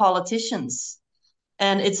full of politicians.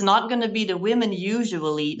 And it's not going to be the women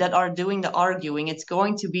usually that are doing the arguing, it's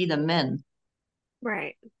going to be the men.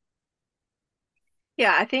 Right.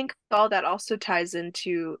 Yeah, I think all that also ties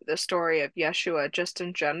into the story of Yeshua just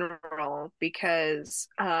in general, because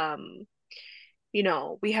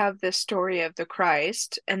we have this story of the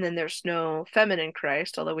Christ, and then there's no feminine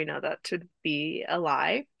Christ, although we know that to be a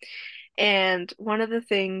lie. And one of the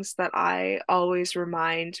things that I always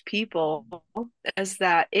remind people is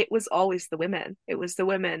that it was always the women. It was the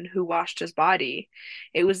women who washed his body.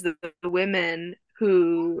 It was the women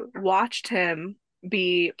who watched him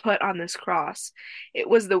be put on this cross. It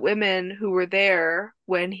was the women who were there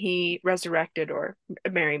when he resurrected, or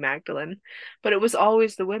Mary Magdalene. But it was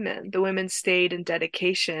always the women. The women stayed in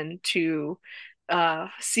dedication to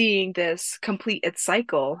seeing this complete its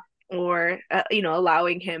cycle, or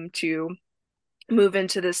allowing him to move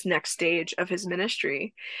into this next stage of his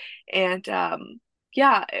ministry. And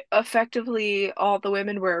yeah, effectively all the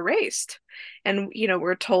women were erased. And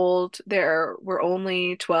we're told there were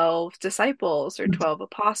only 12 disciples or 12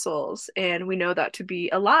 apostles, and we know that to be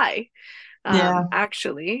a lie, Yeah.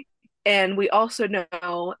 actually. And we also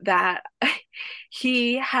know that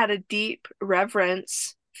he had a deep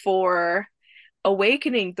reverence for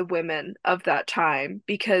awakening the women of that time,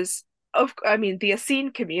 because I mean, the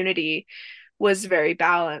Essene community was very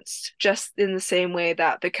balanced, just in the same way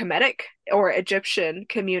that the Kemetic or Egyptian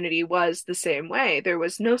community was the same way. There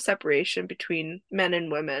was no separation between men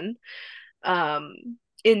and women, um,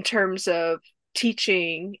 in terms of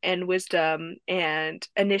teaching and wisdom and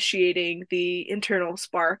initiating the internal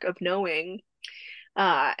spark of knowing.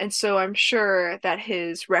 And so I'm sure that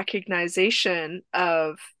his recognition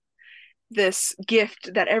of this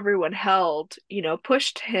gift that everyone held,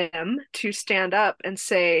 pushed him to stand up and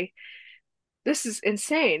say, this is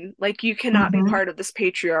insane. Like, you cannot be Mm-hmm. part of this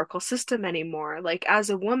patriarchal system anymore. Like,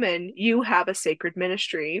 as a woman, you have a sacred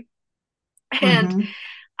ministry. And Mm-hmm.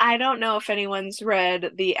 I don't know if anyone's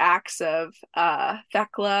read the Acts of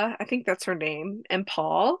Thecla, I think that's her name, and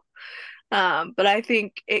Paul. But I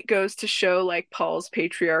think it goes to show like Paul's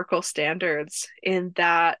patriarchal standards in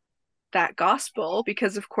that gospel,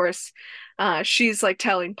 because of course she's like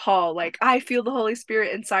telling Paul, like, I feel the Holy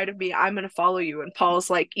Spirit inside of me, I'm going to follow you. And Paul's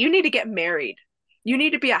like, you need to get married, you need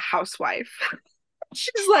to be a housewife.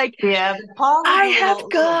 She's like, Yeah, but Paul is I a have little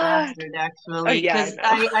God. bastard Oh actually, yeah, I because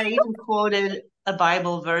know. I even quoted a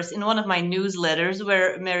Bible verse in one of my newsletters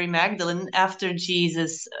where Mary Magdalene, after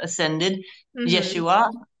Jesus ascended, Hmm. Yeshua,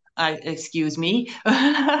 excuse me,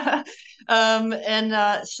 and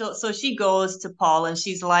so she goes to Paul and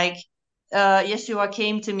she's like, Yeshua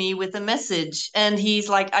came to me with a message, and he's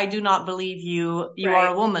like, I do not believe you. You are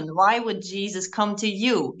Right, a woman. Why would Jesus come to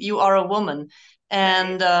you? You are a woman, right.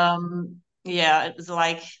 and yeah, it was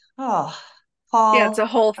like. Oh, Yeah, it's a Paul.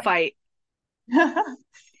 whole fight.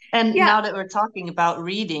 And Yeah. now that we're talking about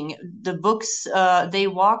reading, the books, They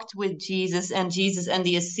Walked with Jesus and Jesus and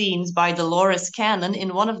the Essenes by Dolores Cannon,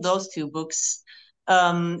 in one of those two books,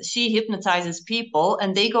 she hypnotizes people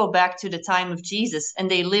and they go back to the time of Jesus and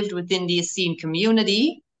they lived within the Essene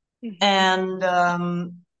community. Hmm.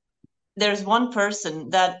 And there's one person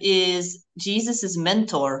that is Jesus's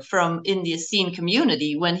mentor from in the Essene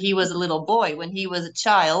community when he was a little boy, when he was a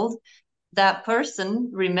child. That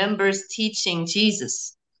person remembers teaching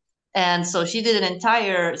Jesus. And so she did an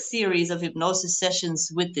entire series of hypnosis sessions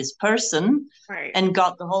with this person Right. and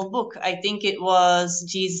got the whole book. I think it was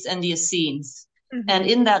Jesus and the Essenes. And Hmm.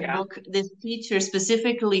 in that Yeah. book, this teacher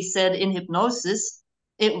specifically said in hypnosis,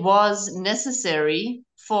 it was necessary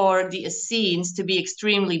for the Essenes to be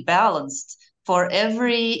extremely balanced. For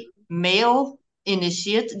every male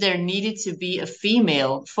initiate, there needed to be a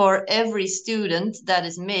female. For every student that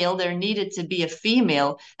is male, there needed to be a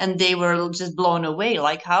female. And they were just blown away.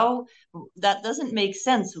 Like, how? That doesn't make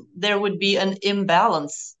sense. There would be an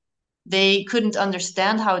imbalance. They couldn't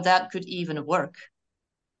understand how that could even work.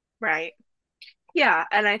 Right. Yeah,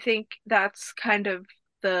 and I think that's kind of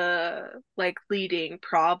the like leading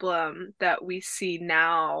problem that we see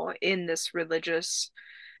now in this religious,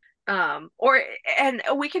 or and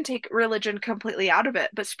we can take religion completely out of it,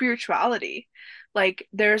 but spirituality. Like,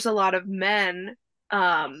 there's a lot of men,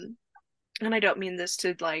 and I don't mean this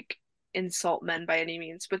to like insult men by any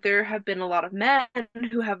means, but there have been a lot of men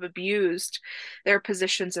who have abused their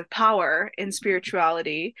positions of power in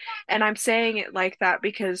spirituality. And I'm saying it like that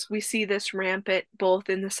because we see this rampant both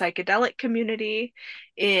in the psychedelic community,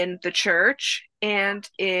 in the church, and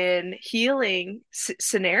in healing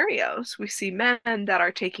scenarios. We see men that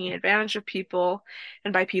are taking advantage of people,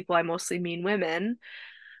 and by people I mostly mean women.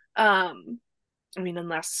 Um, I mean,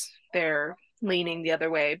 unless they're leaning the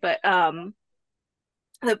other way, but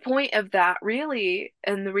the point of that really,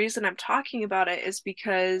 and the reason I'm talking about it, is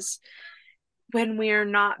because when we are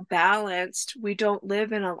not balanced, we don't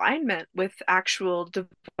live in alignment with actual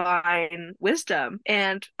divine wisdom.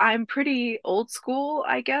 And I'm pretty old school,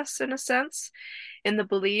 I guess, in a sense, in the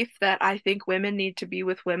belief that I think women need to be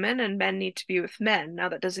with women and men need to be with men. Now,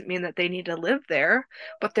 that doesn't mean that they need to live there,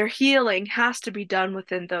 but their healing has to be done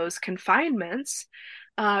within those confinements.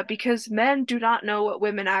 Because men do not know what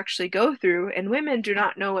women actually go through, and women do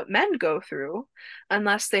not know what men go through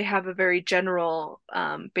unless they have a very general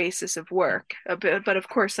basis of work. But of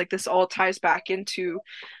course, like this all ties back into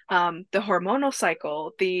the hormonal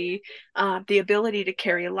cycle, the ability to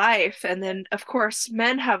carry life, and then of course,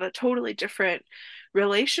 men have a totally different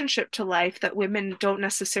relationship to life that women don't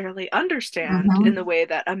necessarily understand in the Mm-hmm. way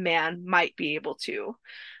that a man might be able to.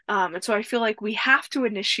 And so I feel like we have to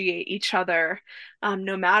initiate each other,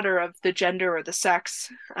 no matter of the gender or the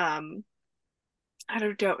sex. I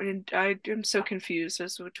don't know. I'm so confused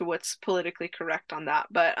as to what's politically correct on that,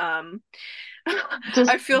 but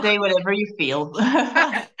Just I feel say whatever you feel.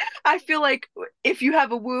 I feel like if you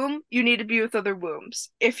have a womb, you need to be with other wombs.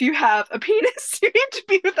 If you have a penis, you need to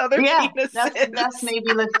be with other Yeah, that's penises.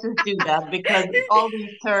 maybe let's just do that because all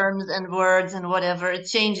these terms and words and whatever, it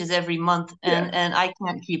changes every month, Yeah. and I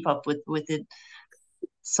can't keep up with it.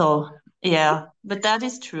 So yeah, but that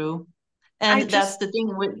is true. I And that's just the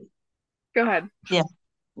thing with, Go ahead. yeah,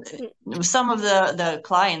 some of the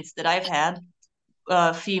clients that I've had,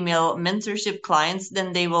 female mentorship clients,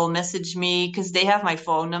 then they will message me because they have my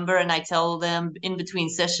phone number, and I tell them in between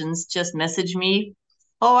sessions, just message me.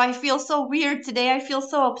 Oh, I feel so weird today. I feel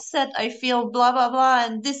so upset. I feel blah blah blah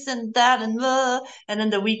and this and that and blah. And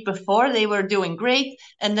then the week before they were doing great,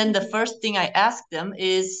 and then the Mhm. first thing I ask them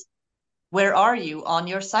is, "Where are you on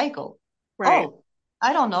your cycle?" Right. Oh,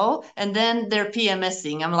 I don't know. And then they're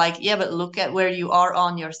PMSing. I'm like, yeah, but look at where you are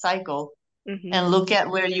on your cycle Hmm. and look at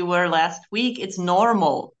where you were last week. It's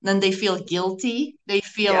normal. Then they feel guilty. They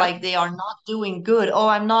feel Yep. like they are not doing good. Oh,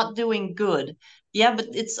 I'm not doing good. Yeah, but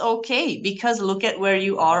it's okay because look at where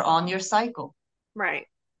you are on your cycle. Right.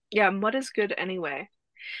 Yeah, and what is good anyway?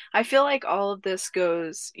 I feel like all of this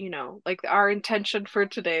goes, like our intention for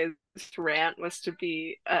today's rant was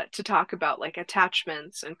to talk about like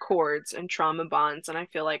attachments and cords and trauma bonds, and I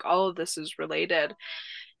feel like all of this is related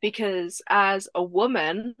because as a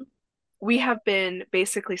woman, we have been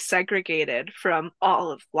basically segregated from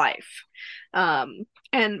all of life. Um,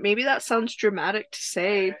 and maybe that sounds dramatic to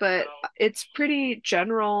say, but it's pretty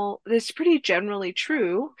general. It's pretty generally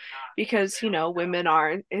true because, women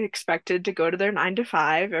are expected to go to their 9 to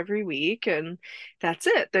 5 every week, and that's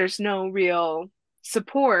it. There's no real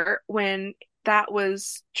support when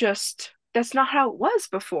that's not how it was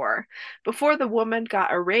before. Before the woman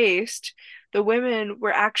got erased, the women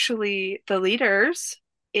were actually the leaders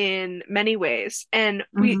in many ways. And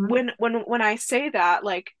we Mm-hmm. when I say that,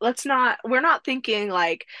 like, we're not thinking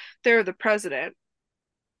like they're the president,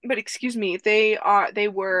 but excuse me, they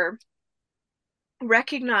were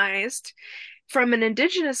recognized from an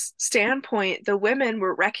indigenous standpoint, the women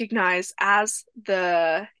were recognized as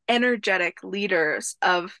the energetic leaders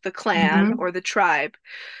of the clan Mm-hmm. or the tribe.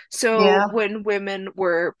 So Yeah. when women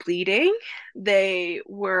were bleeding, they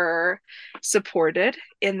were supported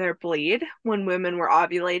in their bleed. When women were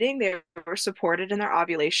ovulating, they were supported in their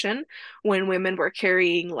ovulation. When women were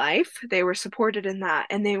carrying life, they were supported in that.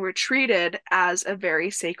 And they were treated as a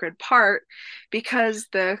very sacred part because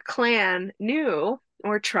the clan knew,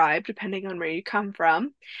 or tribe, depending on where you come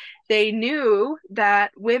from, they knew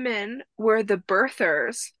that women were the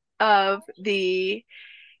birthers of the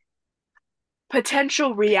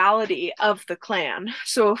potential reality of the clan.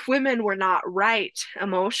 So if women were not right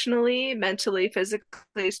emotionally, mentally,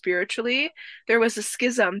 physically, spiritually, there was a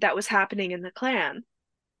schism that was happening in the clan.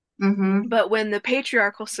 Mm-hmm. But when the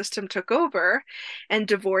patriarchal system took over and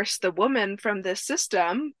divorced the woman from this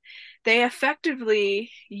system, they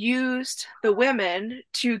effectively used the women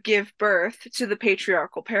to give birth to the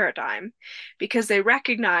patriarchal paradigm because they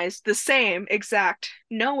recognized the same exact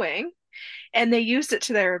knowing and they used it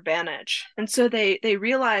to their advantage. And so they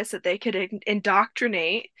realized that they could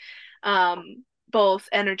indoctrinate both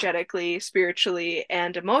energetically, spiritually,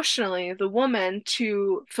 and emotionally the woman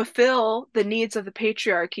to fulfill the needs of the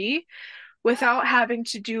patriarchy without having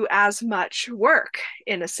to do as much work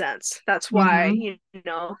in a sense. That's why,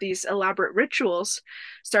 Mm-hmm. these elaborate rituals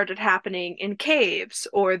started happening in caves,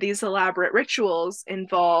 or these elaborate rituals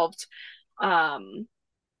involved um,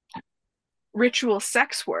 ritual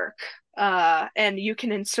sex work. And you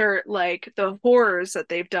can insert like the horrors that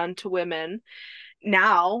they've done to women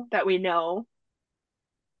now that we know.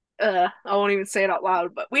 I won't even say it out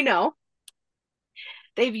loud, but we know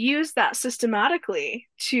they've used that systematically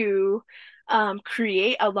to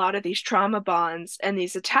create a lot of these trauma bonds and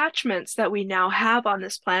these attachments that we now have on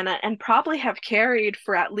this planet and probably have carried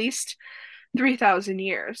for at least 3,000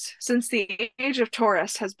 years. Since the age of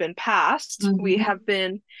Taurus has been passed, we Mm-hmm. have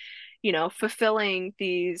been, fulfilling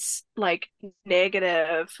these like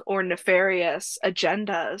negative or nefarious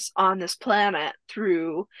agendas on this planet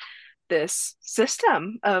through this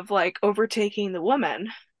system of like overtaking the woman.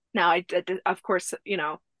 Now, of course,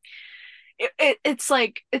 it's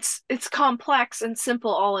like it's complex and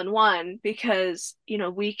simple all in one because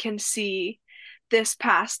we can see this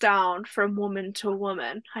passed down from woman to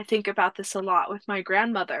woman. I think about this a lot with my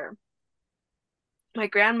grandmother. My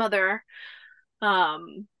grandmother,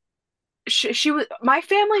 um, she was my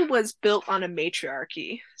family was built on a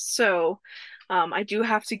matriarchy, so I do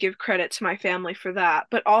have to give credit to my family for that.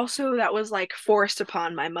 But also that was like forced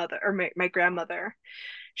upon my mother or my grandmother.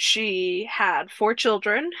 She had four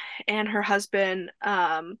children, and her husband,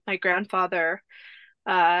 my grandfather,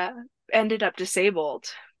 uh, ended up disabled.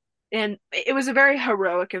 And it was a very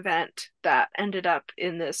heroic event that ended up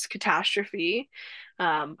in this catastrophe.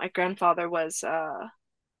 My grandfather was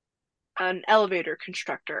an elevator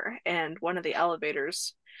constructor, and one of the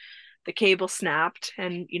elevators, the cable snapped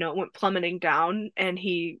and it went plummeting down, and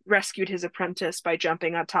he rescued his apprentice by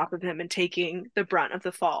jumping on top of him and taking the brunt of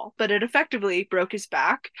the fall, but it effectively broke his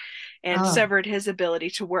back and Oh. severed his ability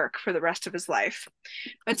to work for the rest of his life.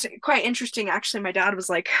 It's quite interesting, actually. My dad was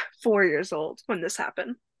like 4 years old when this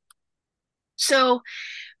happened. So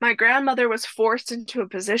my grandmother was forced into a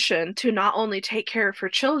position to not only take care of her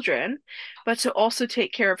children, but to also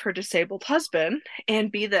take care of her disabled husband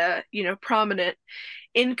and be the, prominent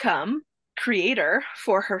income creator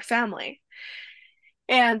for her family.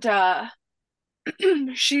 And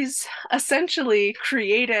she's essentially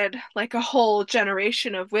created like a whole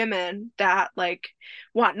generation of women that like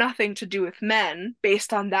want nothing to do with men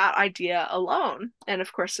based on that idea alone. And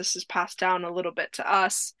of course, this is passed down a little bit to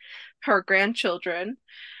us, her grandchildren.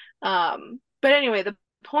 But anyway, the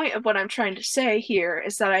point of what I'm trying to say here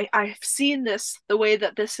is that I've seen this, the way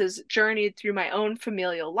that this has journeyed through my own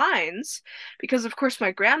familial lines, because of course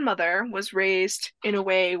my grandmother was raised in a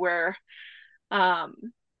way where um,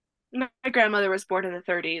 my grandmother was born in the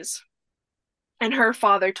 30s. And her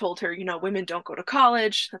father told her, women don't go to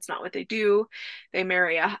college. That's not what they do. They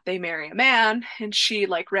marry a man. And she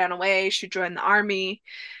like ran away. She joined the army.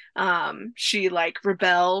 She like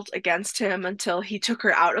rebelled against him until he took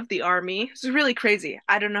her out of the army. It was really crazy.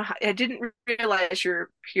 I don't know how, I didn't realize your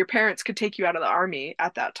parents could take you out of the army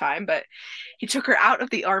at that time, but he took her out of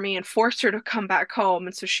the army and forced her to come back home.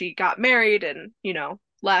 And so she got married and,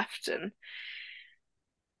 left. And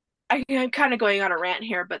I'm kind of going on a rant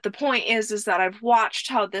here, but the point is that I've watched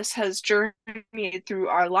how this has journeyed through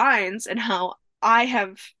our lines and how I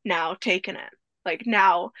have now taken it. Like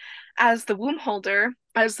now, as the womb holder,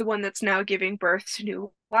 as the one that's now giving birth to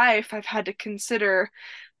new life, I've had to consider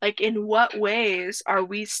like in what ways are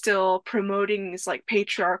we still promoting these like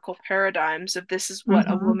patriarchal paradigms of this is what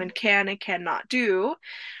a Mm-hmm. woman can and cannot do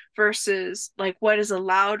versus like what is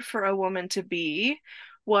allowed for a woman to be,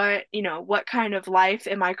 what kind of life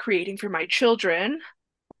am I creating for my children,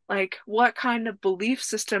 like what kind of belief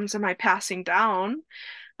systems am I passing down,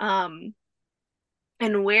 um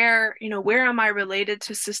and where am I related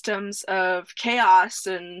to systems of chaos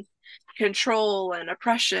and control and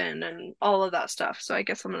oppression and all of that stuff. So I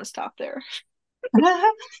guess I'm going to stop there.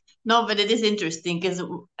 No, but it is interesting because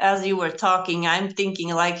as you were talking, I'm thinking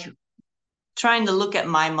like trying to look at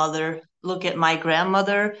my mother, look at my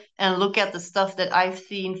grandmother, and look at the stuff that I've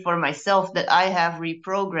seen for myself that I have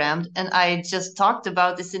reprogrammed. And I just talked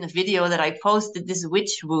about this in a video that I posted, this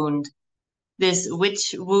witch wound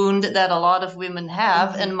that a lot of women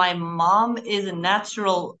have. And Mm-hmm. my mom is a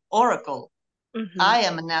natural oracle. Mm-hmm. I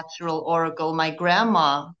am a natural oracle. My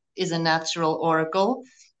grandma is a natural oracle,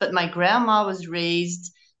 but my grandma was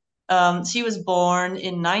raised she was born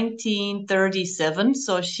in 1937,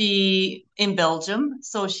 so she in Belgium.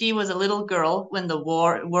 So she was a little girl when the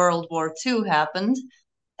World War II happened,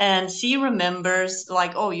 and she remembers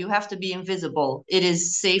like, oh, you have to be invisible. It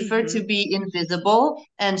is safer Mm-hmm. to be invisible.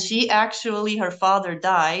 And she actually, her father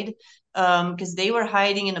died because they were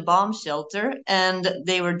hiding in a bomb shelter and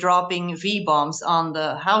they were dropping V bombs on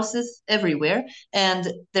the houses everywhere.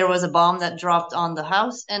 And there was a bomb that dropped on the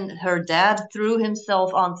house, and her dad threw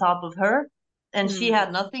himself on top of her, and she Mm-hmm.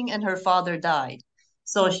 had nothing, and her father died.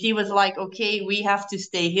 So she was like, okay, we have to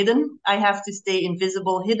stay hidden. I have to stay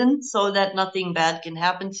invisible, hidden, so that nothing bad can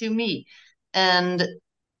happen to me. And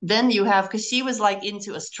then you have, because she was like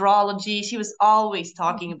into astrology, she was always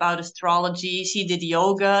talking about astrology. She did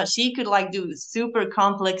yoga. She could like do super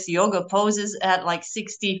complex yoga poses at like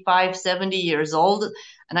 65, 70 years old.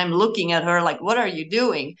 And I'm looking at her like, what are you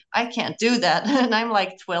doing? I can't do that. And I'm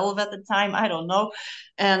like 12 at the time, I don't know.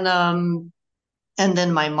 And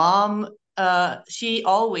then my mom, she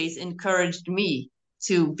always encouraged me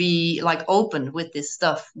to be like open with this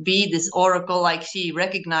stuff, be this oracle. Like she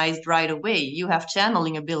recognized right away, you have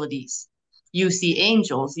channeling abilities. You see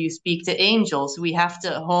angels, you speak to angels. We have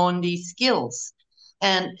to hone these skills.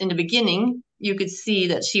 And in the beginning, you could see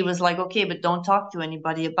that she was like, okay, but don't talk to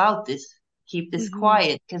anybody about this. Keep this Mm-hmm.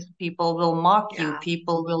 quiet because people will mock you. Yeah.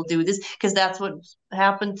 People will do this because that's what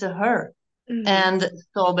happened to her. Mm-hmm. And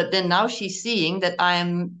so, but then now she's seeing that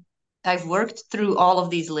I've worked through all of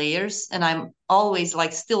these layers and I'm always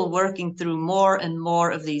like still working through more and more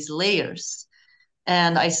of these layers.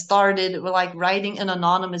 And I started like writing an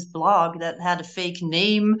anonymous blog that had a fake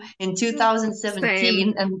name in Same.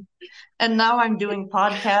 2017. And now I'm doing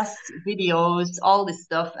podcasts, videos, all this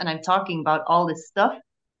stuff, and I'm talking about all this stuff.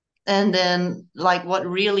 And then, like, what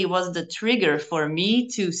really was the trigger for me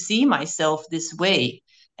to see myself this way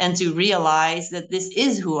and to realize that this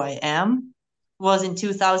is who I am was in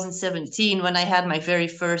 2017 when I had my very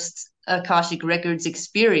first Akashic Records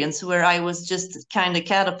experience, where I was just kind of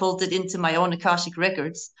catapulted into my own Akashic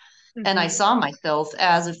Records. And I Mm-hmm. saw myself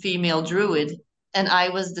as a female druid, and I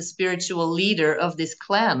was the spiritual leader of this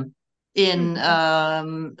clan in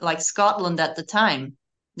Mm-hmm. like Scotland at the time.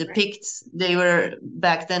 The Right. Picts, they were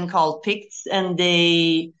back then called Picts, and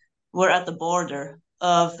they were at the border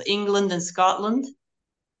of England and Scotland.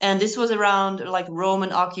 And this was around like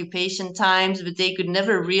Roman occupation times, but they could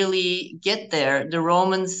never really get there. The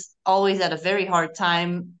Romans always had a very hard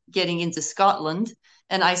time getting into Scotland.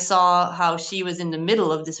 And I saw how she was in the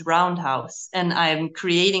middle of this roundhouse. And I'm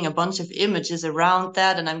creating a bunch of images around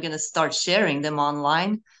that, and I'm going to start sharing them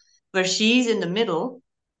online, where she's in the middle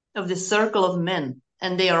of this circle of men,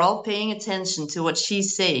 and they are all paying attention to what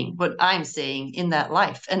she's saying, what I'm saying in that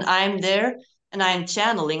life. And I'm there and I'm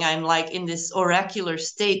channeling, I'm like in this oracular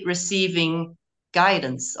state receiving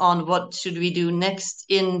guidance on what should we do next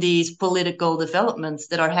in these political developments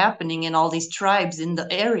that are happening in all these tribes in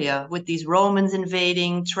the area with these Romans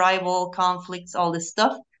invading, tribal conflicts, all this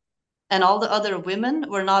stuff. And all the other women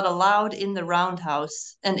were not allowed in the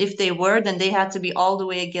roundhouse, and if they were, then they had to be all the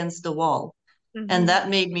way against the wall. And Mm-hmm. that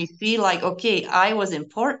made me feel like, okay, I was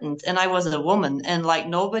important and I was a woman, and like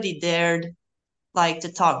nobody dared like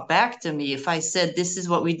to talk back to me if I said, this is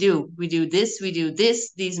what we do. We do this, we do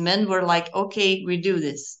this. These men were like, okay, we do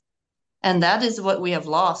this. And that is what we have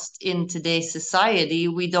lost in today's society.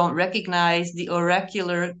 We don't recognize the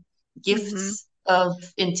oracular Mm-hmm. gifts of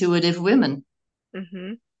intuitive women.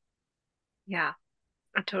 Mm-hmm. Yeah,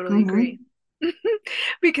 I totally agree. Mm-hmm.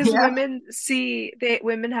 Because Yeah.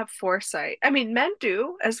 women have foresight. I mean, men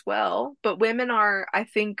do as well, but women are, I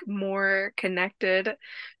think, more connected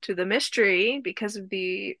to the mystery because of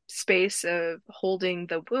the space of holding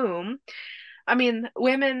the womb. I mean,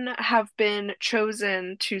 women have been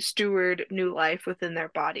chosen to steward new life within their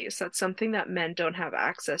bodies. That's something that men don't have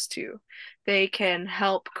access to. They can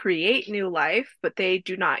help create new life, but they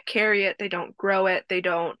do not carry it, they don't grow it, they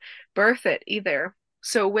don't birth it either.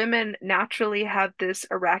 So women naturally have this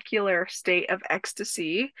oracular state of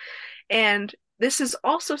ecstasy. And this is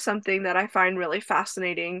also something that I find really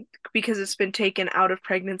fascinating because it's been taken out of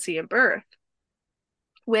pregnancy and birth.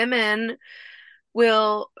 Women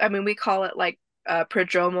I mean, we call it like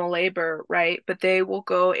prodromal labor, right? But they will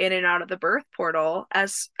go in and out of the birth portal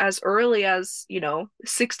as early as,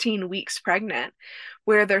 16 weeks pregnant,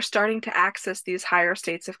 where they're starting to access these higher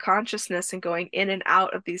states of consciousness and going in and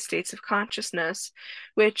out of these states of consciousness,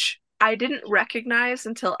 which I didn't recognize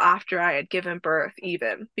until after I had given birth,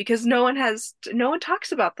 even because no one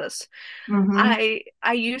talks about this. Mm-hmm.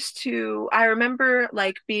 I remember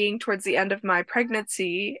like being towards the end of my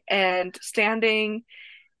pregnancy and standing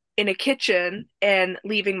in a kitchen and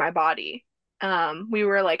leaving my body. We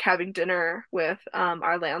were like having dinner with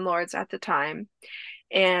our landlords at the time.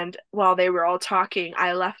 And while they were all talking,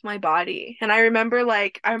 I left my body. And I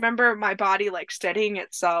remember my body like steadying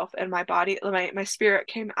itself and my spirit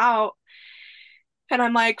came out and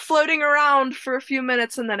I'm like floating around for a few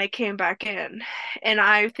minutes and then I came back in. And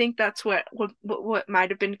I think that's what might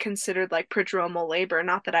have been considered like prodromal labor.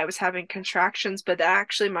 Not that I was having contractions, but that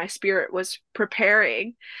actually my spirit was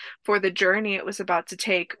preparing for the journey it was about to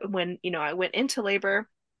take when, I went into labor.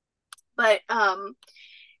 But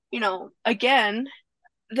again,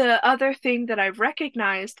 the other thing that I've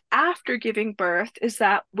recognized after giving birth is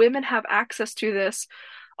that women have access to this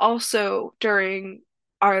also during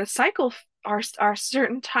our cycle, our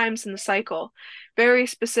certain times in the cycle, very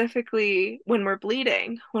specifically when we're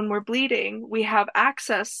bleeding. When we're bleeding, we have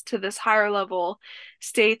access to this higher level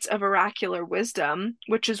states of oracular wisdom,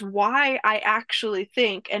 which is why I actually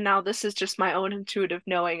think, and now this is just my own intuitive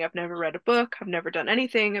knowing, I've never read a book, I've never done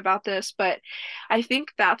anything about this, but I think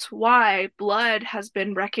that's why blood has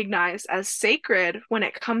been recognized as sacred when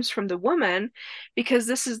it comes from the woman, because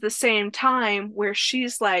this is the same time where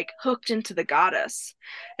she's like hooked into the goddess,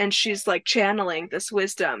 and she's like channeling this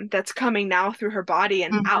wisdom that's coming now through her body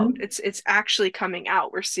and out. Mm-hmm. It's actually coming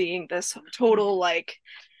out. We're seeing this total like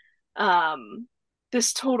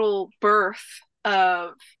this total birth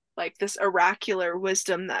of like this oracular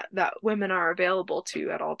wisdom that women are available to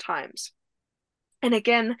at all times. And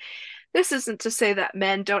again, this isn't to say that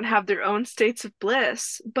men don't have their own states of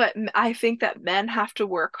bliss, but I think that men have to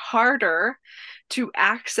work harder to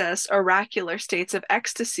access oracular states of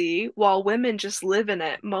ecstasy while women just live in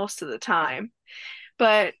it most of the time.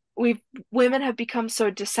 But women have become so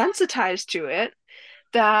desensitized to it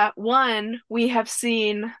that one, we have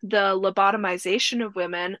seen the lobotomization of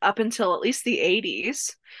women up until at least the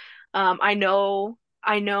 80s. I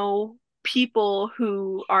know people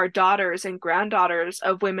who are daughters and granddaughters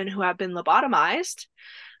of women who have been lobotomized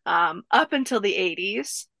up until the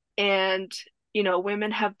 80s. And,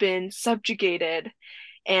 women have been subjugated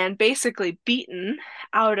and basically beaten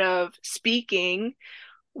out of speaking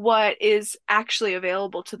what is actually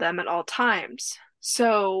available to them at all times.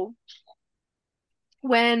 So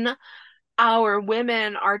when our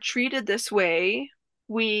women are treated this way,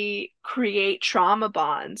 we create trauma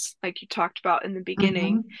bonds, like you talked about in the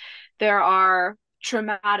beginning. Mm-hmm. There are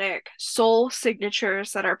traumatic soul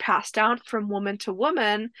signatures that are passed down from woman to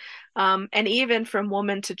woman, and even from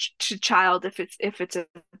woman to child. If it's a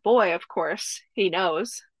boy, of course, he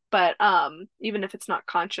knows. But even if it's not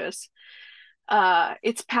conscious,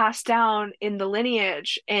 it's passed down in the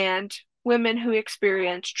lineage, and women who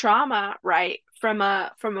experience trauma, right, from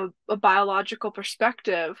a biological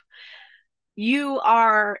perspective, you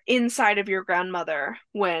are inside of your grandmother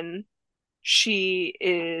when she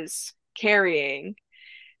is carrying,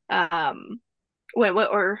 um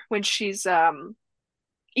when she's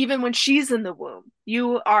even when she's in the womb,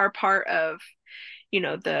 you are part of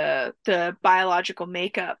the biological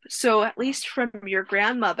makeup. So at least from your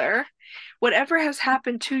grandmother, whatever has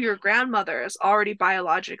happened to your grandmother is already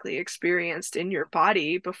biologically experienced in your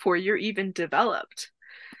body before you're even developed,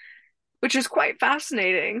 which is quite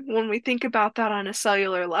fascinating when we think about that on a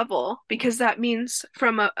cellular level, because that means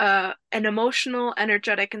from an emotional,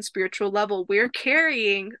 energetic, and spiritual level, we're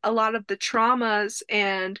carrying a lot of the traumas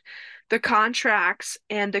and the contracts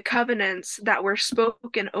and the covenants that were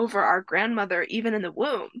spoken over our grandmother, even in the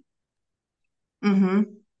womb. Mm-hmm.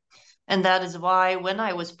 And that is why when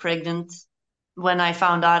I was pregnant, when I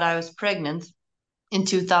found out I was pregnant in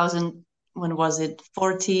 2000, when was it,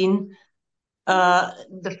 14,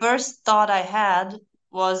 the first thought I had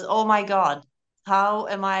was, oh my God, how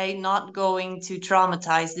am I not going to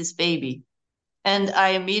traumatize this baby? And I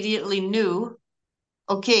immediately knew,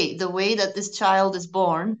 okay, the way that this child is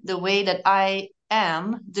born, the way that I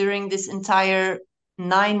am during this entire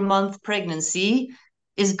 9-month pregnancy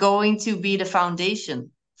is going to be the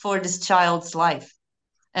foundation for this child's life.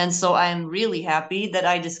 And so I'm really happy that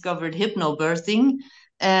I discovered hypnobirthing.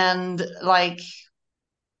 And like,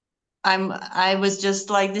 I was just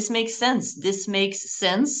like, this makes sense. This makes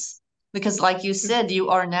sense because, like you said, you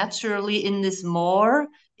are naturally in this more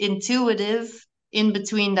intuitive, in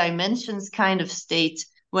between dimensions kind of state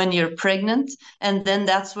when you're pregnant. And then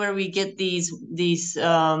that's where we get these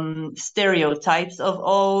stereotypes of,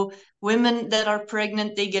 oh, women that are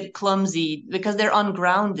pregnant, they get clumsy because they're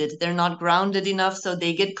ungrounded. They're not grounded enough, so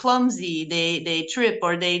they get clumsy. They trip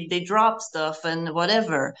or they drop stuff and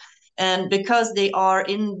whatever, and because they are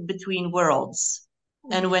in between worlds.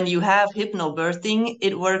 And Mm-hmm. when you have hypnobirthing,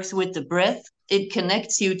 it works with the breath, it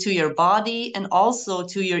connects you to your body and also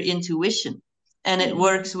to your intuition. And it Mm-hmm.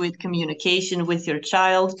 works with communication with your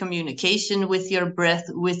child, communication with your breath,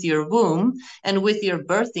 with your womb, and with your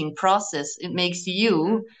birthing process. It makes Mm-hmm.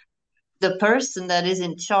 you the person that is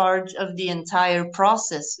in charge of the entire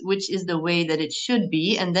process, which is the way that it should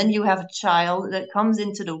be. And then you have a child that comes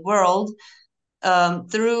into the world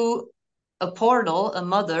through a portal, a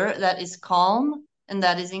mother that is calm and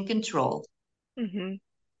that is in control. Mm-hmm.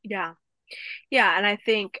 Yeah. Yeah, and I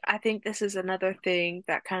think this is another thing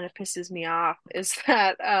that kind of pisses me off is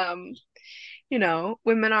that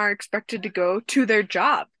women are expected to go to their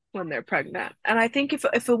job when they're pregnant. And I think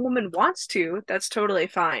if a woman wants to, that's totally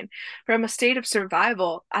fine. From a state of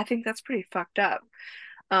survival, I think that's pretty fucked up.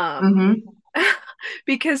 Um, Mm-hmm.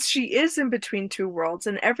 because she is in between two worlds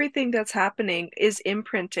and everything that's happening is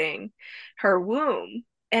imprinting her womb.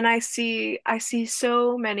 And I see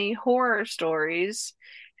so many horror stories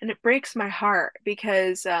and it breaks my heart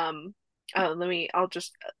because I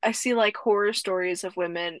see like horror stories of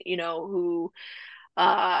women, who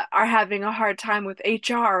are having a hard time with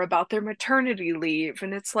HR about their maternity leave,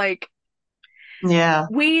 and it's like Yeah.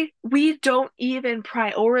 we don't even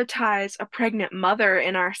prioritize a pregnant mother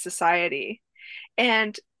in our society.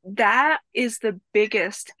 And that is the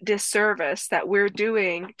biggest disservice that we're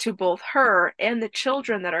doing to both her and the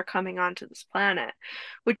children that are coming onto this planet,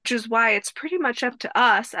 which is why it's pretty much up to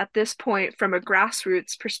us at this point, from a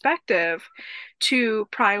grassroots perspective, to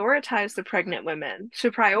prioritize the pregnant women,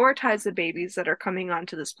 to prioritize the babies that are coming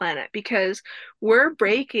onto this planet, because we're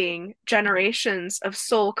breaking generations of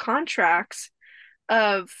soul contracts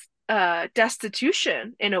of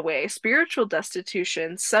destitution in a way, spiritual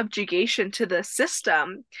destitution, subjugation to the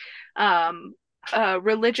system, um,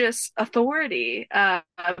 religious authority,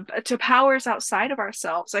 to powers outside of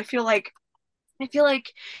ourselves. I feel like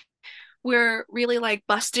we're really like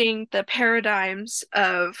busting the paradigms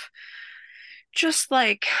of just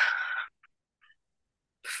like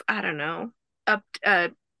I don't know, up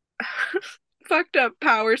fucked up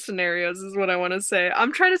power scenarios is what I want to say.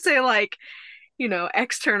 I'm trying to say like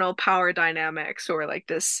external power dynamics, or like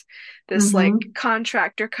this like Mm-hmm.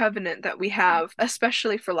 contract or covenant that we have,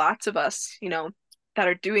 especially for lots of us, that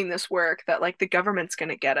are doing this work, that like the government's going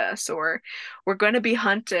to get us, or we're going to be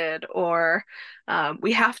hunted, or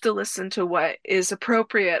we have to listen to what is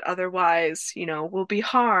appropriate, otherwise, we'll be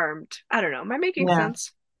harmed. I don't know. Am I making Yeah.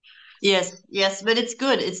 sense? Yes, yes, but it's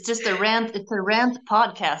good. It's just a rant. It's a rant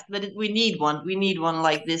podcast, but we need one. We need one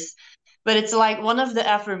like this. But it's like one of the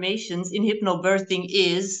affirmations in hypnobirthing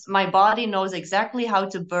is my body knows exactly how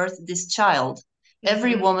to birth this child.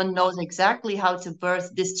 Every Hmm. woman knows exactly how to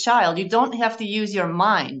birth this child. You don't have to use your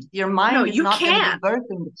mind. Your No, mind is you not going to be can't.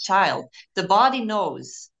 birthing the child. The body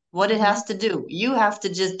knows what it Hmm. has to do. You have to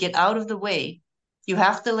just get out of the way. You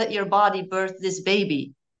have to let your body birth this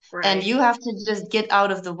baby, and Right. you have to just get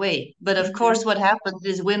out of the way. But of Hmm. course what happens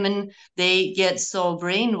is women, they get so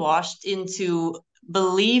brainwashed into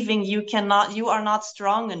believing you are not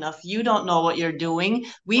strong enough, you don't know what you're doing,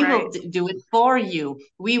 we will Right. do it for you,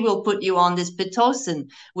 we will put you on this pitocin,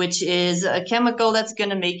 which is a chemical that's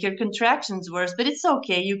going to make your contractions worse, but it's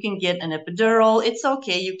okay, you can get an epidural, it's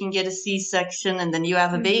okay, you can get a C-section, and then you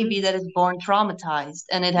have a Hmm. baby that is born traumatized,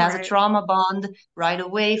 and it has a Right. trauma bond right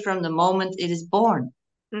away from the moment it is born.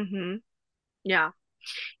 Hmm. Yeah.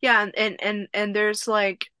 Yeah, and there's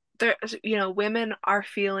like women are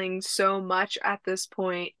feeling so much at this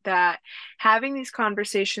point that having these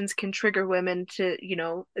conversations can trigger women to,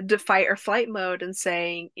 to fight or flight mode and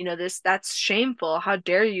saying, that's shameful. How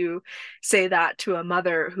dare you say that to a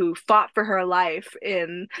mother who fought for her life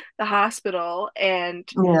in the hospital? And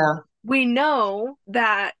Yeah. we know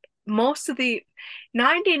that most of the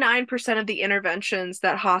 99% of the interventions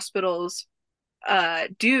that hospitals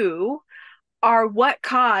do are what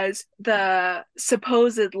cause the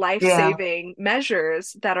supposed Yeah. life-saving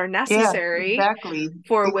measures that are Yeah, necessary exactly.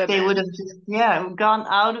 for If they would women. have just, yeah, gone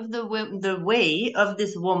out of the way of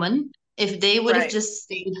this woman, if they would have Right. just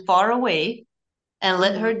stayed far away and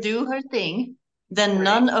let Hmm. her do her thing, then Right.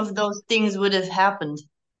 none of those things would have happened.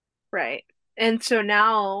 Right. And so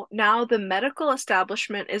now the medical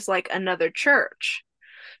establishment is like another church.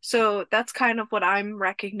 So that's kind of what I'm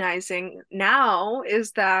recognizing now,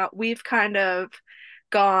 is that we've kind of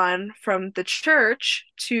gone from the church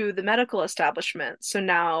to the medical establishment. So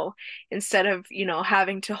now instead of,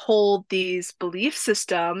 having to hold these belief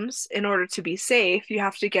systems in order to be safe, you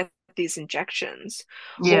have to get these injections,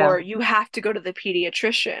 Yeah. or you have to go to the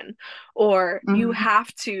pediatrician, or you Hmm.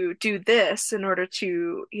 have to do this in order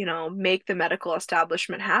to, make the medical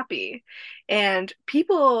establishment happy. And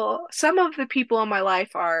some of the people in my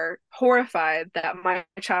life are horrified that my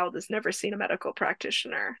child has never seen a medical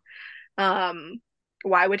practitioner. Um,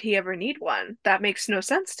 why would he ever need one? That makes no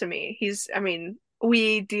sense to me. I mean,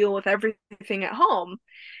 we deal with everything at home.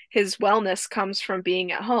 His wellness comes from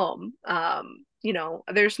being at home.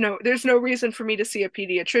 There's no reason for me to see a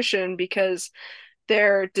pediatrician because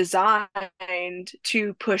they're designed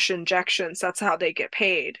to push injections. That's how they get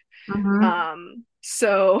paid. Hmm.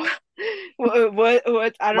 So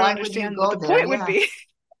what I don't Why would you understand what go the there? point would Yeah. be.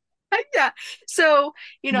 Yeah. So,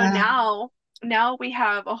 Yeah. now we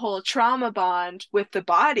have a whole trauma bond with the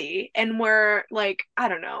body, and we're like, I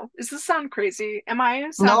don't know. Does this sound crazy? Am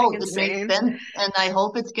I sounding No, it makes insane? sense. And I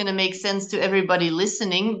hope it's going to make sense to everybody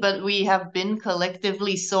listening. But we have been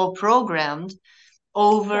collectively so programmed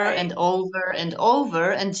over and Right. over and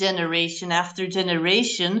over, and generation after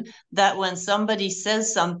generation, that when somebody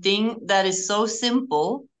says something that is so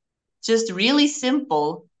simple, just really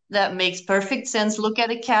simple, that makes Right. perfect sense. Look at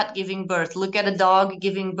a cat giving birth, look at a dog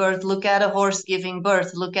giving birth, look at a horse giving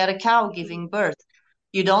birth, look at a cow Mhm. giving birth.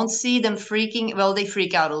 You don't see them freaking, well, they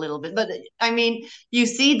freak out a little bit, but I mean, you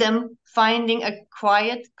see them finding a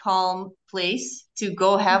quiet, calm place to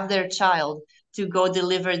go have their child, to go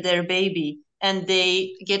deliver their baby. And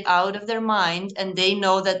they get out of their mind, and they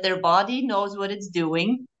know that their body knows what it's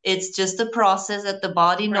doing. It's just a process that the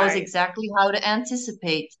body knows Right. exactly how to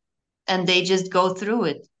anticipate, and they just go through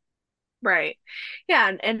it. Right.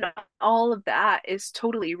 Yeah, and all of that is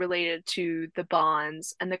totally related to the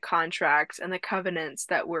bonds and the contracts and the covenants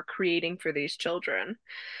that we're creating for these children.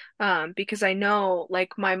 Because I know,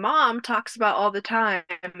 like, my mom talks about all the time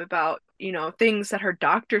about, things that her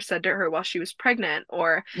doctor said to her while she was pregnant,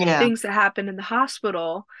 or Yeah, things that happened in the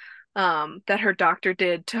hospital, that her doctor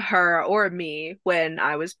did to her or me when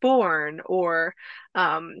I was born, or,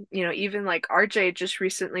 even like RJ just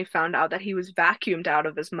recently found out that he was vacuumed out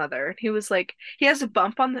of his mother. And he was like, he has a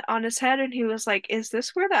bump on his head, and he was like, "Is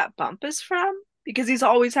this where that bump is from?" Because he's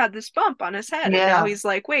always had this bump on his head, and now yeah. he's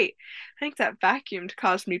like, "Wait, I think that vacuum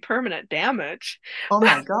caused me permanent damage." Oh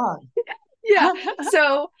my God. Yeah.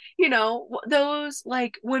 So, those,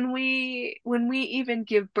 like, when we even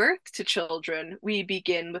give birth to children, we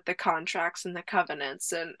begin with the contracts and the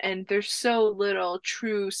covenants, and there's so little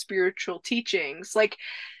true spiritual teachings. Like,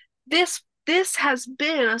 this has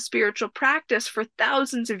been a spiritual practice for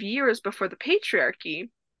thousands of years before the patriarchy.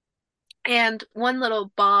 And one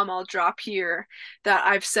little bomb I'll drop here that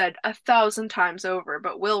I've said 1,000 times over,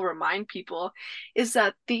 but will remind people, is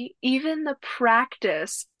that the even the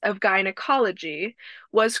practice of gynecology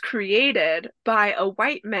was created by a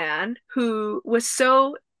white man who was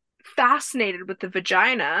so fascinated with the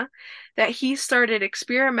vagina that he started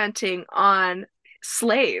experimenting on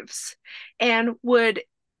slaves and would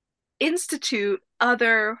institute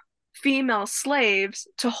other female slaves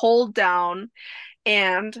to hold down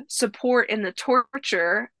and support in the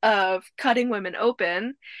torture of cutting women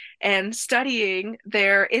open and studying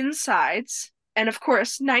their insides. And of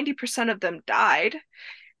course, 90% of them died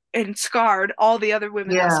and scarred all the other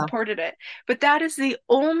women that Yeah. supported it. But that is the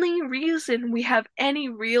only reason we have any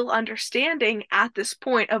real understanding at this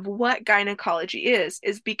point of what gynecology is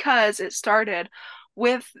because it started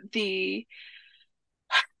with the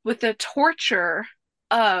torture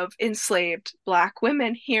of enslaved Black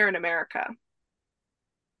women here in America.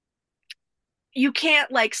 You can't,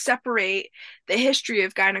 like, separate the history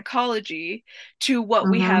of gynecology to what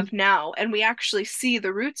we Mm-hmm. have now, and we actually see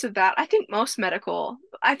the roots of that. I think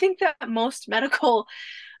that most medical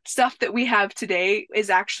stuff that we have today is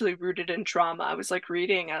actually rooted in trauma. I was, like,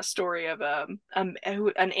 reading a story of an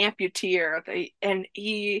amputee, and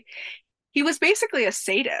he was basically a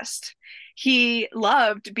sadist. He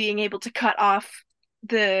loved being able to cut off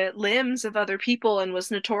the limbs of other people and was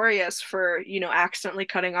notorious for, accidentally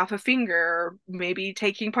cutting off a finger or maybe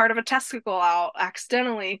taking part of a testicle out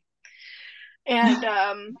accidentally. And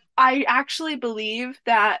I actually believe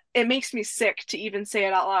that it makes me sick to even say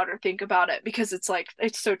it out loud or think about it because it's like,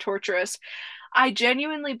 it's so torturous. I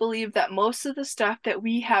genuinely believe that most of the stuff that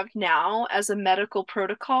we have now as a medical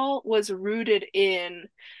protocol was rooted in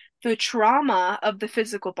the trauma of the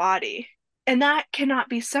physical body. And that cannot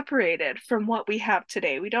be separated from what we have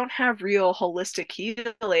today. We don't have real holistic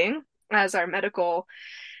healing as our medical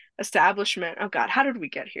establishment. Oh God, how did we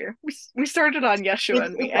get here? We started on Yeshua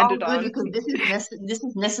and we It's all ended good on because this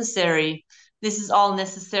is necessary. This is all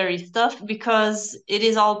necessary stuff because it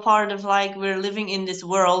is all part of, like, we're living in this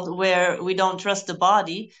world where we don't trust the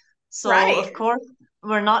body. So right. of course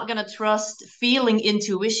we're not gonna trust feeling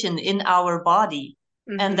intuition in our body.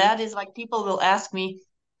 And Mm-hmm. that is, like, people will ask me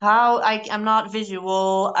how I'm not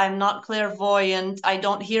visual, I'm not clairvoyant, I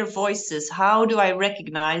don't hear voices. How do I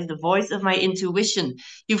recognize the voice of my intuition?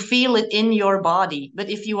 You feel it in your body. But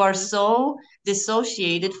if you are Mm-hmm. so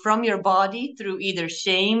dissociated from your body through either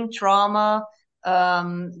shame, trauma,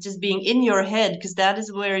 just being in your head, because that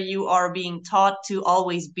is where you are being taught to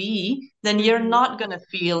always be, then you're Mm-hmm. not going to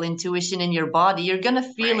feel intuition in your body. You're going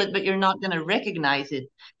to feel Right. it, but you're not going to recognize it.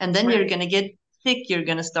 And then you're Right. going to get sick. You're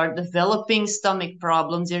going to start developing stomach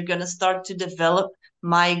problems. You're going to start to develop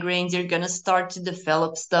migraines. You're going to start to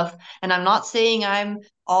develop stuff. And I'm not saying I'm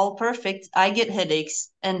all perfect. I get headaches.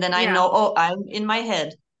 And then I Yeah. know, oh, I'm in my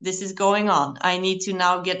head. This is going on. I need to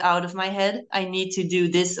now get out of my head. I need to do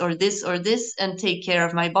this or this or this and take care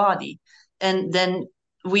of my body. And then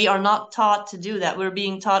we are not taught to do that. We're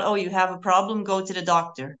being taught, oh, you have a problem, go to the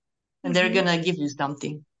doctor, and they're Mm-hmm. going to give you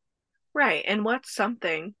something. Right. And what's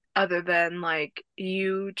something other than like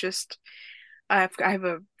you just I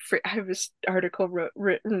have this article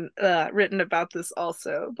written about this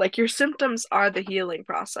also. Like your symptoms are the healing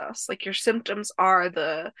process. Like your symptoms are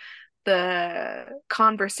the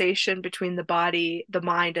conversation between the body, the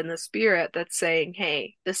mind, and the spirit that's saying,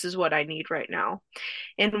 "Hey, this is what I need right now."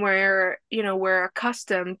 And we're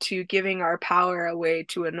accustomed to giving our power away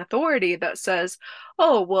to an authority that says,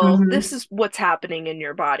 "Oh, well, this Mm-hmm. is what's happening in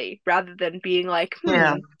your body," rather than being like,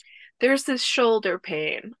 Yeah. there's this shoulder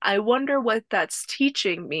pain. I wonder what that's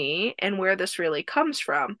teaching me and where this really comes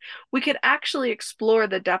from. We could actually explore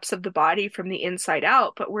the depths of the body from the inside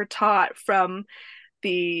out, but we're taught from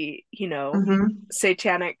the, Mm-hmm.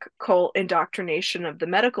 satanic cult indoctrination of the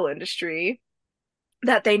medical industry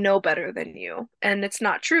that they know better than you. And it's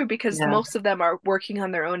not true because Yeah. most of them are working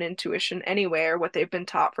on their own intuition anyway, or what they've been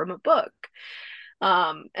taught from a book.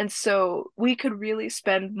 And so we could really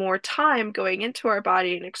spend more time going into our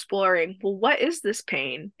body and exploring, well, what is this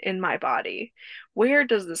pain in my body? Where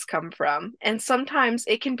does this come from? And sometimes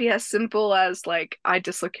it can be as simple as like, I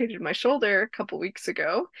dislocated my shoulder a couple weeks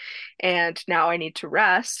ago, and now I need to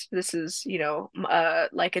rest. This is,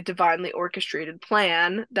 like a divinely orchestrated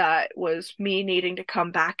plan that was me needing to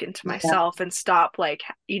come back into Yeah. myself and stop, like,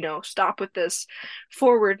 stop with this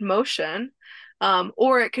forward motion.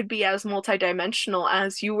 Or it could be as multidimensional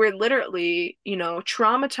as you were literally,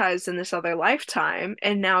 traumatized in this other lifetime,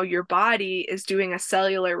 and now your body is doing a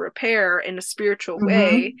cellular repair in a spiritual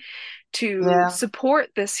way Mm-hmm. to Yeah. support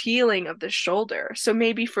this healing of the shoulder. So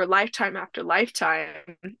maybe for lifetime after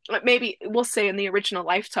lifetime, maybe we'll say in the original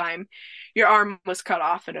lifetime, your arm was cut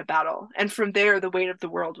off in a battle. And from there, the weight of the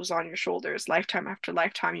world was on your shoulders. Lifetime after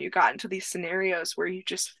lifetime, you got into these scenarios where you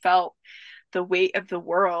just felt the weight of the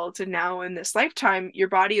world. And now in this lifetime, your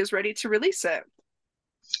body is ready to release it.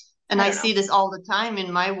 And I I don't see know. this all the time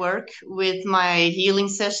in my work with my healing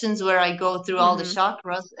sessions where I go through all the Mm-hmm.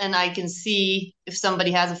 chakras and I can see if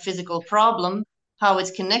somebody has a physical problem, how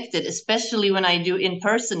it's connected, especially when I do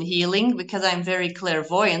in-person healing because I'm very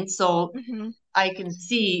clairvoyant. So Mm-hmm. I can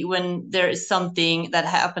see when there is something that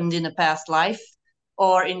happened in a past life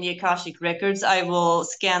or in the Akashic records. I will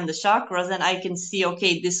scan the chakras and I can see,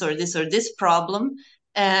 okay, this or this or this problem.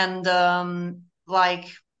 And like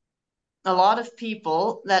a lot of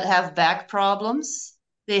people that have back problems,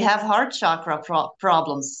 they have heart chakra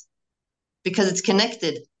problems because it's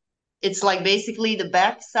connected. It's like basically the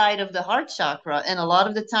back side of the heart chakra. And a lot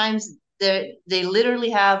of the times they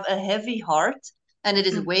literally have a heavy heart and it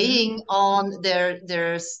is Mm-hmm. weighing on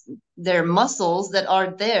their muscles that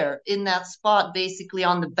are there in that spot, basically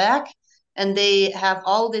on the back. And they have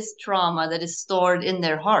all this trauma that is stored in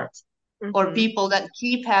their heart. Or Mm-hmm. people that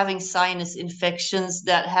keep having sinus infections,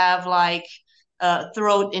 that have like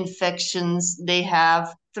throat infections, they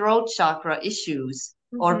have throat chakra issues.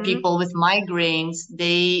 Or Mm-hmm. people with migraines,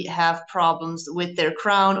 they have problems with their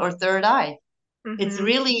crown or third eye. It's Mm-hmm.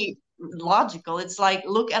 really logical. It's like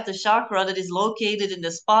look at the chakra that is located in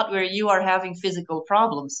the spot where you are having physical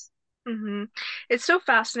problems. Mm-hmm. It's so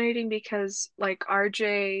fascinating because, like,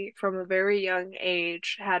 RJ from a very young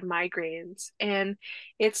age had migraines, and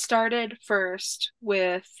it started first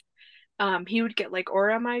with he would get like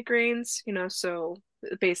aura migraines, so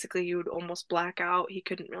basically you would almost black out. He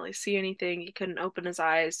couldn't really see anything, he couldn't open his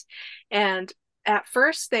eyes. And at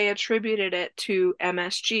first they attributed it to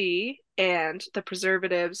MSG and the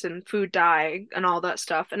preservatives and food dye and all that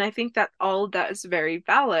stuff. And I think that all of that is very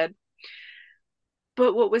valid.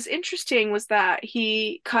 But what was interesting was that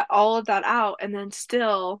he cut all of that out, and then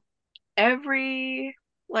still every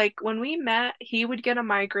like when we met, he would get a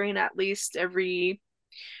migraine at least every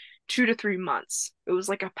 2 to 3 months. It was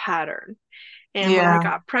like a pattern. And when I Yeah.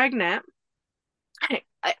 got pregnant,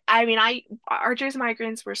 I mean, RJ's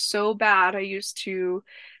migraines were so bad, I used to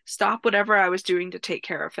stop whatever I was doing to take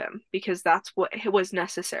care of him because that's what was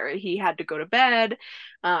necessary. He had to go to bed.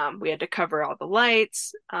 We had to cover all the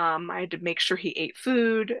lights. I had to make sure he ate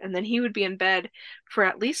food, and then he would be in bed for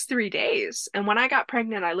at least 3 days. And when I got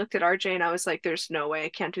pregnant, I looked at RJ and I was like, "There's no way I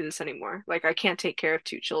can't do this anymore. Like, I can't take care of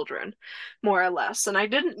two children, more or less." And I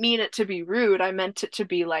didn't mean it to be rude. I meant it to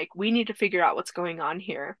be like, we need to figure out what's going on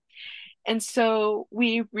here. And so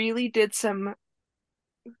we really did some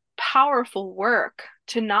powerful work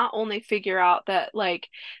to not only figure out that like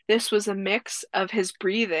this was a mix of his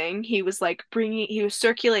breathing. He was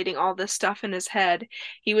circulating all this stuff in his head.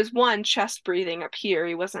 He was one, chest breathing up here,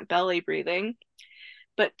 he wasn't belly breathing.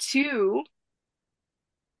 But two,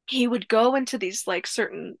 he would go into these like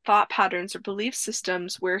certain thought patterns or belief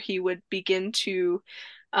systems where he would begin to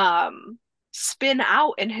um spin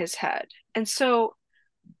out in his head. And so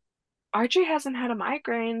RJ hasn't had a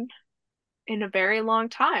migraine in a very long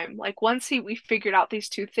time. Like once we figured out these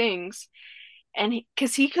two things, and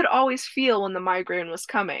because he could always feel when the migraine was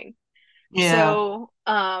coming. Yeah. So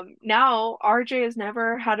now RJ has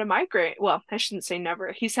never had a migraine. Well, I shouldn't say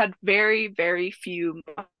never. He's had very, very few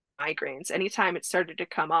migraines. Anytime it started to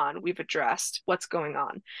come on, we've addressed what's going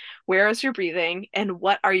on. Where is your breathing and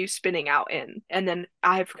what are you spinning out in? And then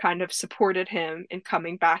I've kind of supported him in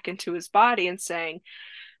coming back into his body and saying,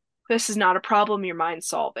 this is not a problem your mind's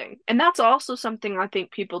solving. And that's also something I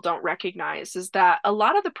think people don't recognize is that a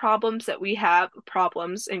lot of the problems that we have,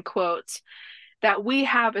 problems in quotes, that we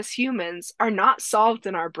have as humans are not solved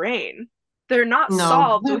in our brain. They're not No.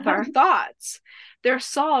 solved with our thoughts. They're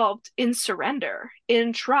solved in surrender,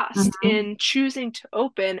 in trust, Mhm. in choosing to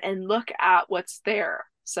open and look at what's there.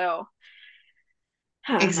 So,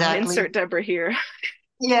 I don't know, Exactly. insert Debra here.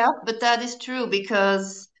 Yeah, but that is true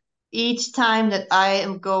because each time that I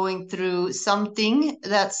am going through something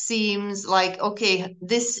that seems like, okay,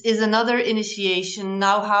 this is another initiation.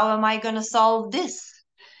 Now, how am I going to solve this?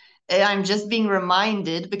 I'm just being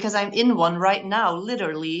reminded because I'm in one right now,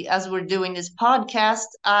 literally, as we're doing this podcast.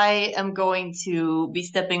 I am going to be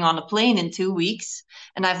stepping on a plane in 2 weeks,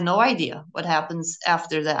 and I have no idea what happens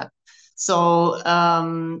after that. So,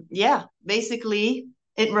 yeah, basically,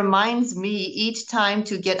 it reminds me each time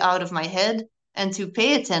to get out of my head and to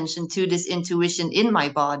pay attention to this intuition in my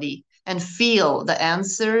body and feel the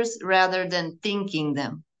answers rather than thinking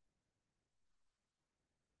them.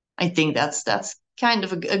 I think that's kind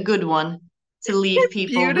of a good one to leave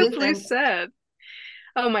people with. Beautifully And said.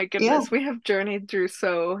 Oh my yeah. goodness, we have journeyed through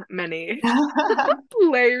so many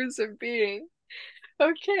layers of being.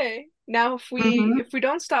 Okay. Now Hmm. if we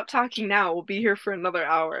don't stop talking now, we'll be here for another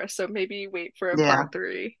hour. So maybe wait for a Yeah. part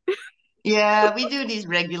three. Yeah, we do these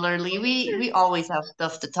regularly. We always have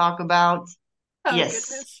stuff to talk about. Oh Yes.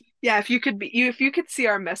 goodness. Yeah, if you could see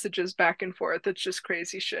our messages back and forth, it's just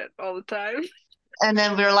crazy shit all the time. And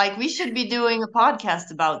then we're like, we should be doing a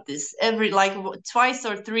podcast about this every like twice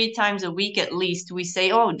or three times a week at least. We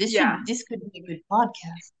say, oh, Yeah. this could be a good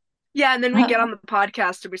podcast. Yeah, and then we get on the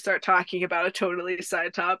podcast and we start talking about a totally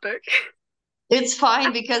side topic. It's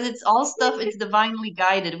fine because it's all stuff, it's divinely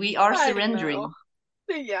guided. We are I know. surrendering.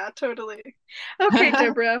 Yeah, totally. Okay,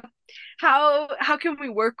 Deborah. How can we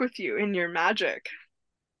work with you in your magic?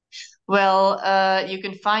 Well, you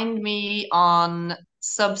can find me on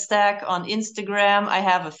Substack, on Instagram. I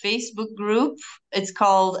have a Facebook group. It's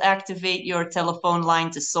called Activate Your Telephone Line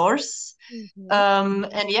to Source. Hmm.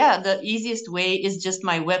 And yeah, the easiest way is just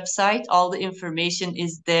my website. All the information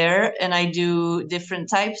is there. And I do different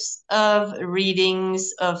types of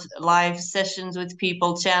readings, of live sessions with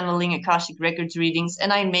people, channeling, Akashic Records readings,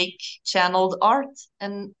 and I make channeled art.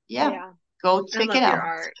 And yeah, Yeah, go I check it love your out.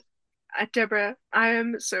 art. Deborah, I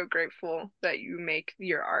am so grateful that you make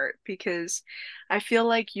your art because I feel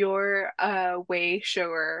like you're a way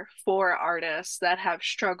shower for artists that have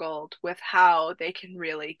struggled with how they can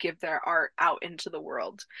really give their art out into the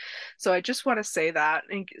world. So I just want to say that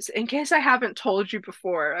in case I haven't told you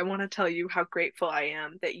before, I want to tell you how grateful I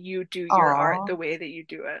am that you do your art Aw. the way that you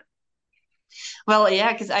do Well,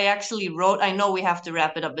 yeah, because I actually wrote, I know we have to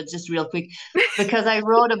wrap it up, but just real quick, because I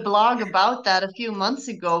wrote a blog about that a few months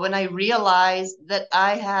ago and I realized that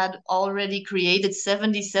I had already created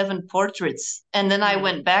 77 portraits. And then I it.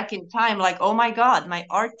 went back in time, like, oh my God, my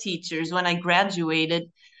art teachers, when I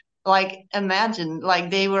graduated, like imagine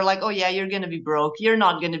like they were like, oh yeah, you're gonna be broke, you're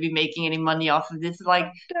not gonna be making any money off of this, like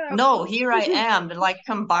Deb. no, here I am like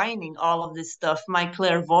combining all of this stuff, my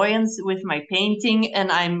clairvoyance with my painting,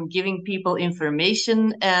 and I'm giving people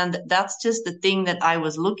information, and that's just the thing that I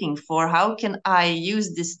was looking for. How can I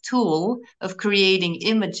use this tool of creating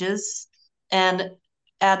images and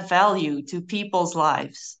add value to people's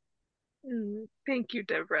lives? Thank you,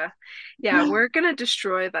 Deborah. Yeah, we're gonna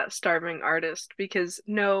destroy that starving artist because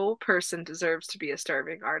no person deserves to be a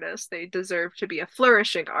starving artist. They deserve to be a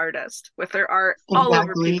flourishing artist with their art all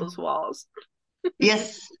over Exactly. people's walls.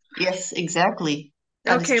 Yes, yes, exactly.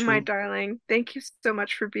 That is Okay, my true. darling, thank you so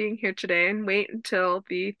much for being here today and wait until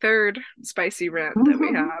the third spicy rant that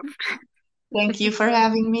we have. Thank you for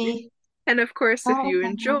having me. And of course, if you Bye.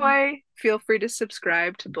 enjoy, feel free to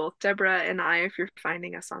subscribe to both Deborah and I if you're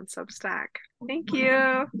finding us on Substack. Thank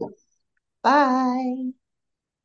you. Bye.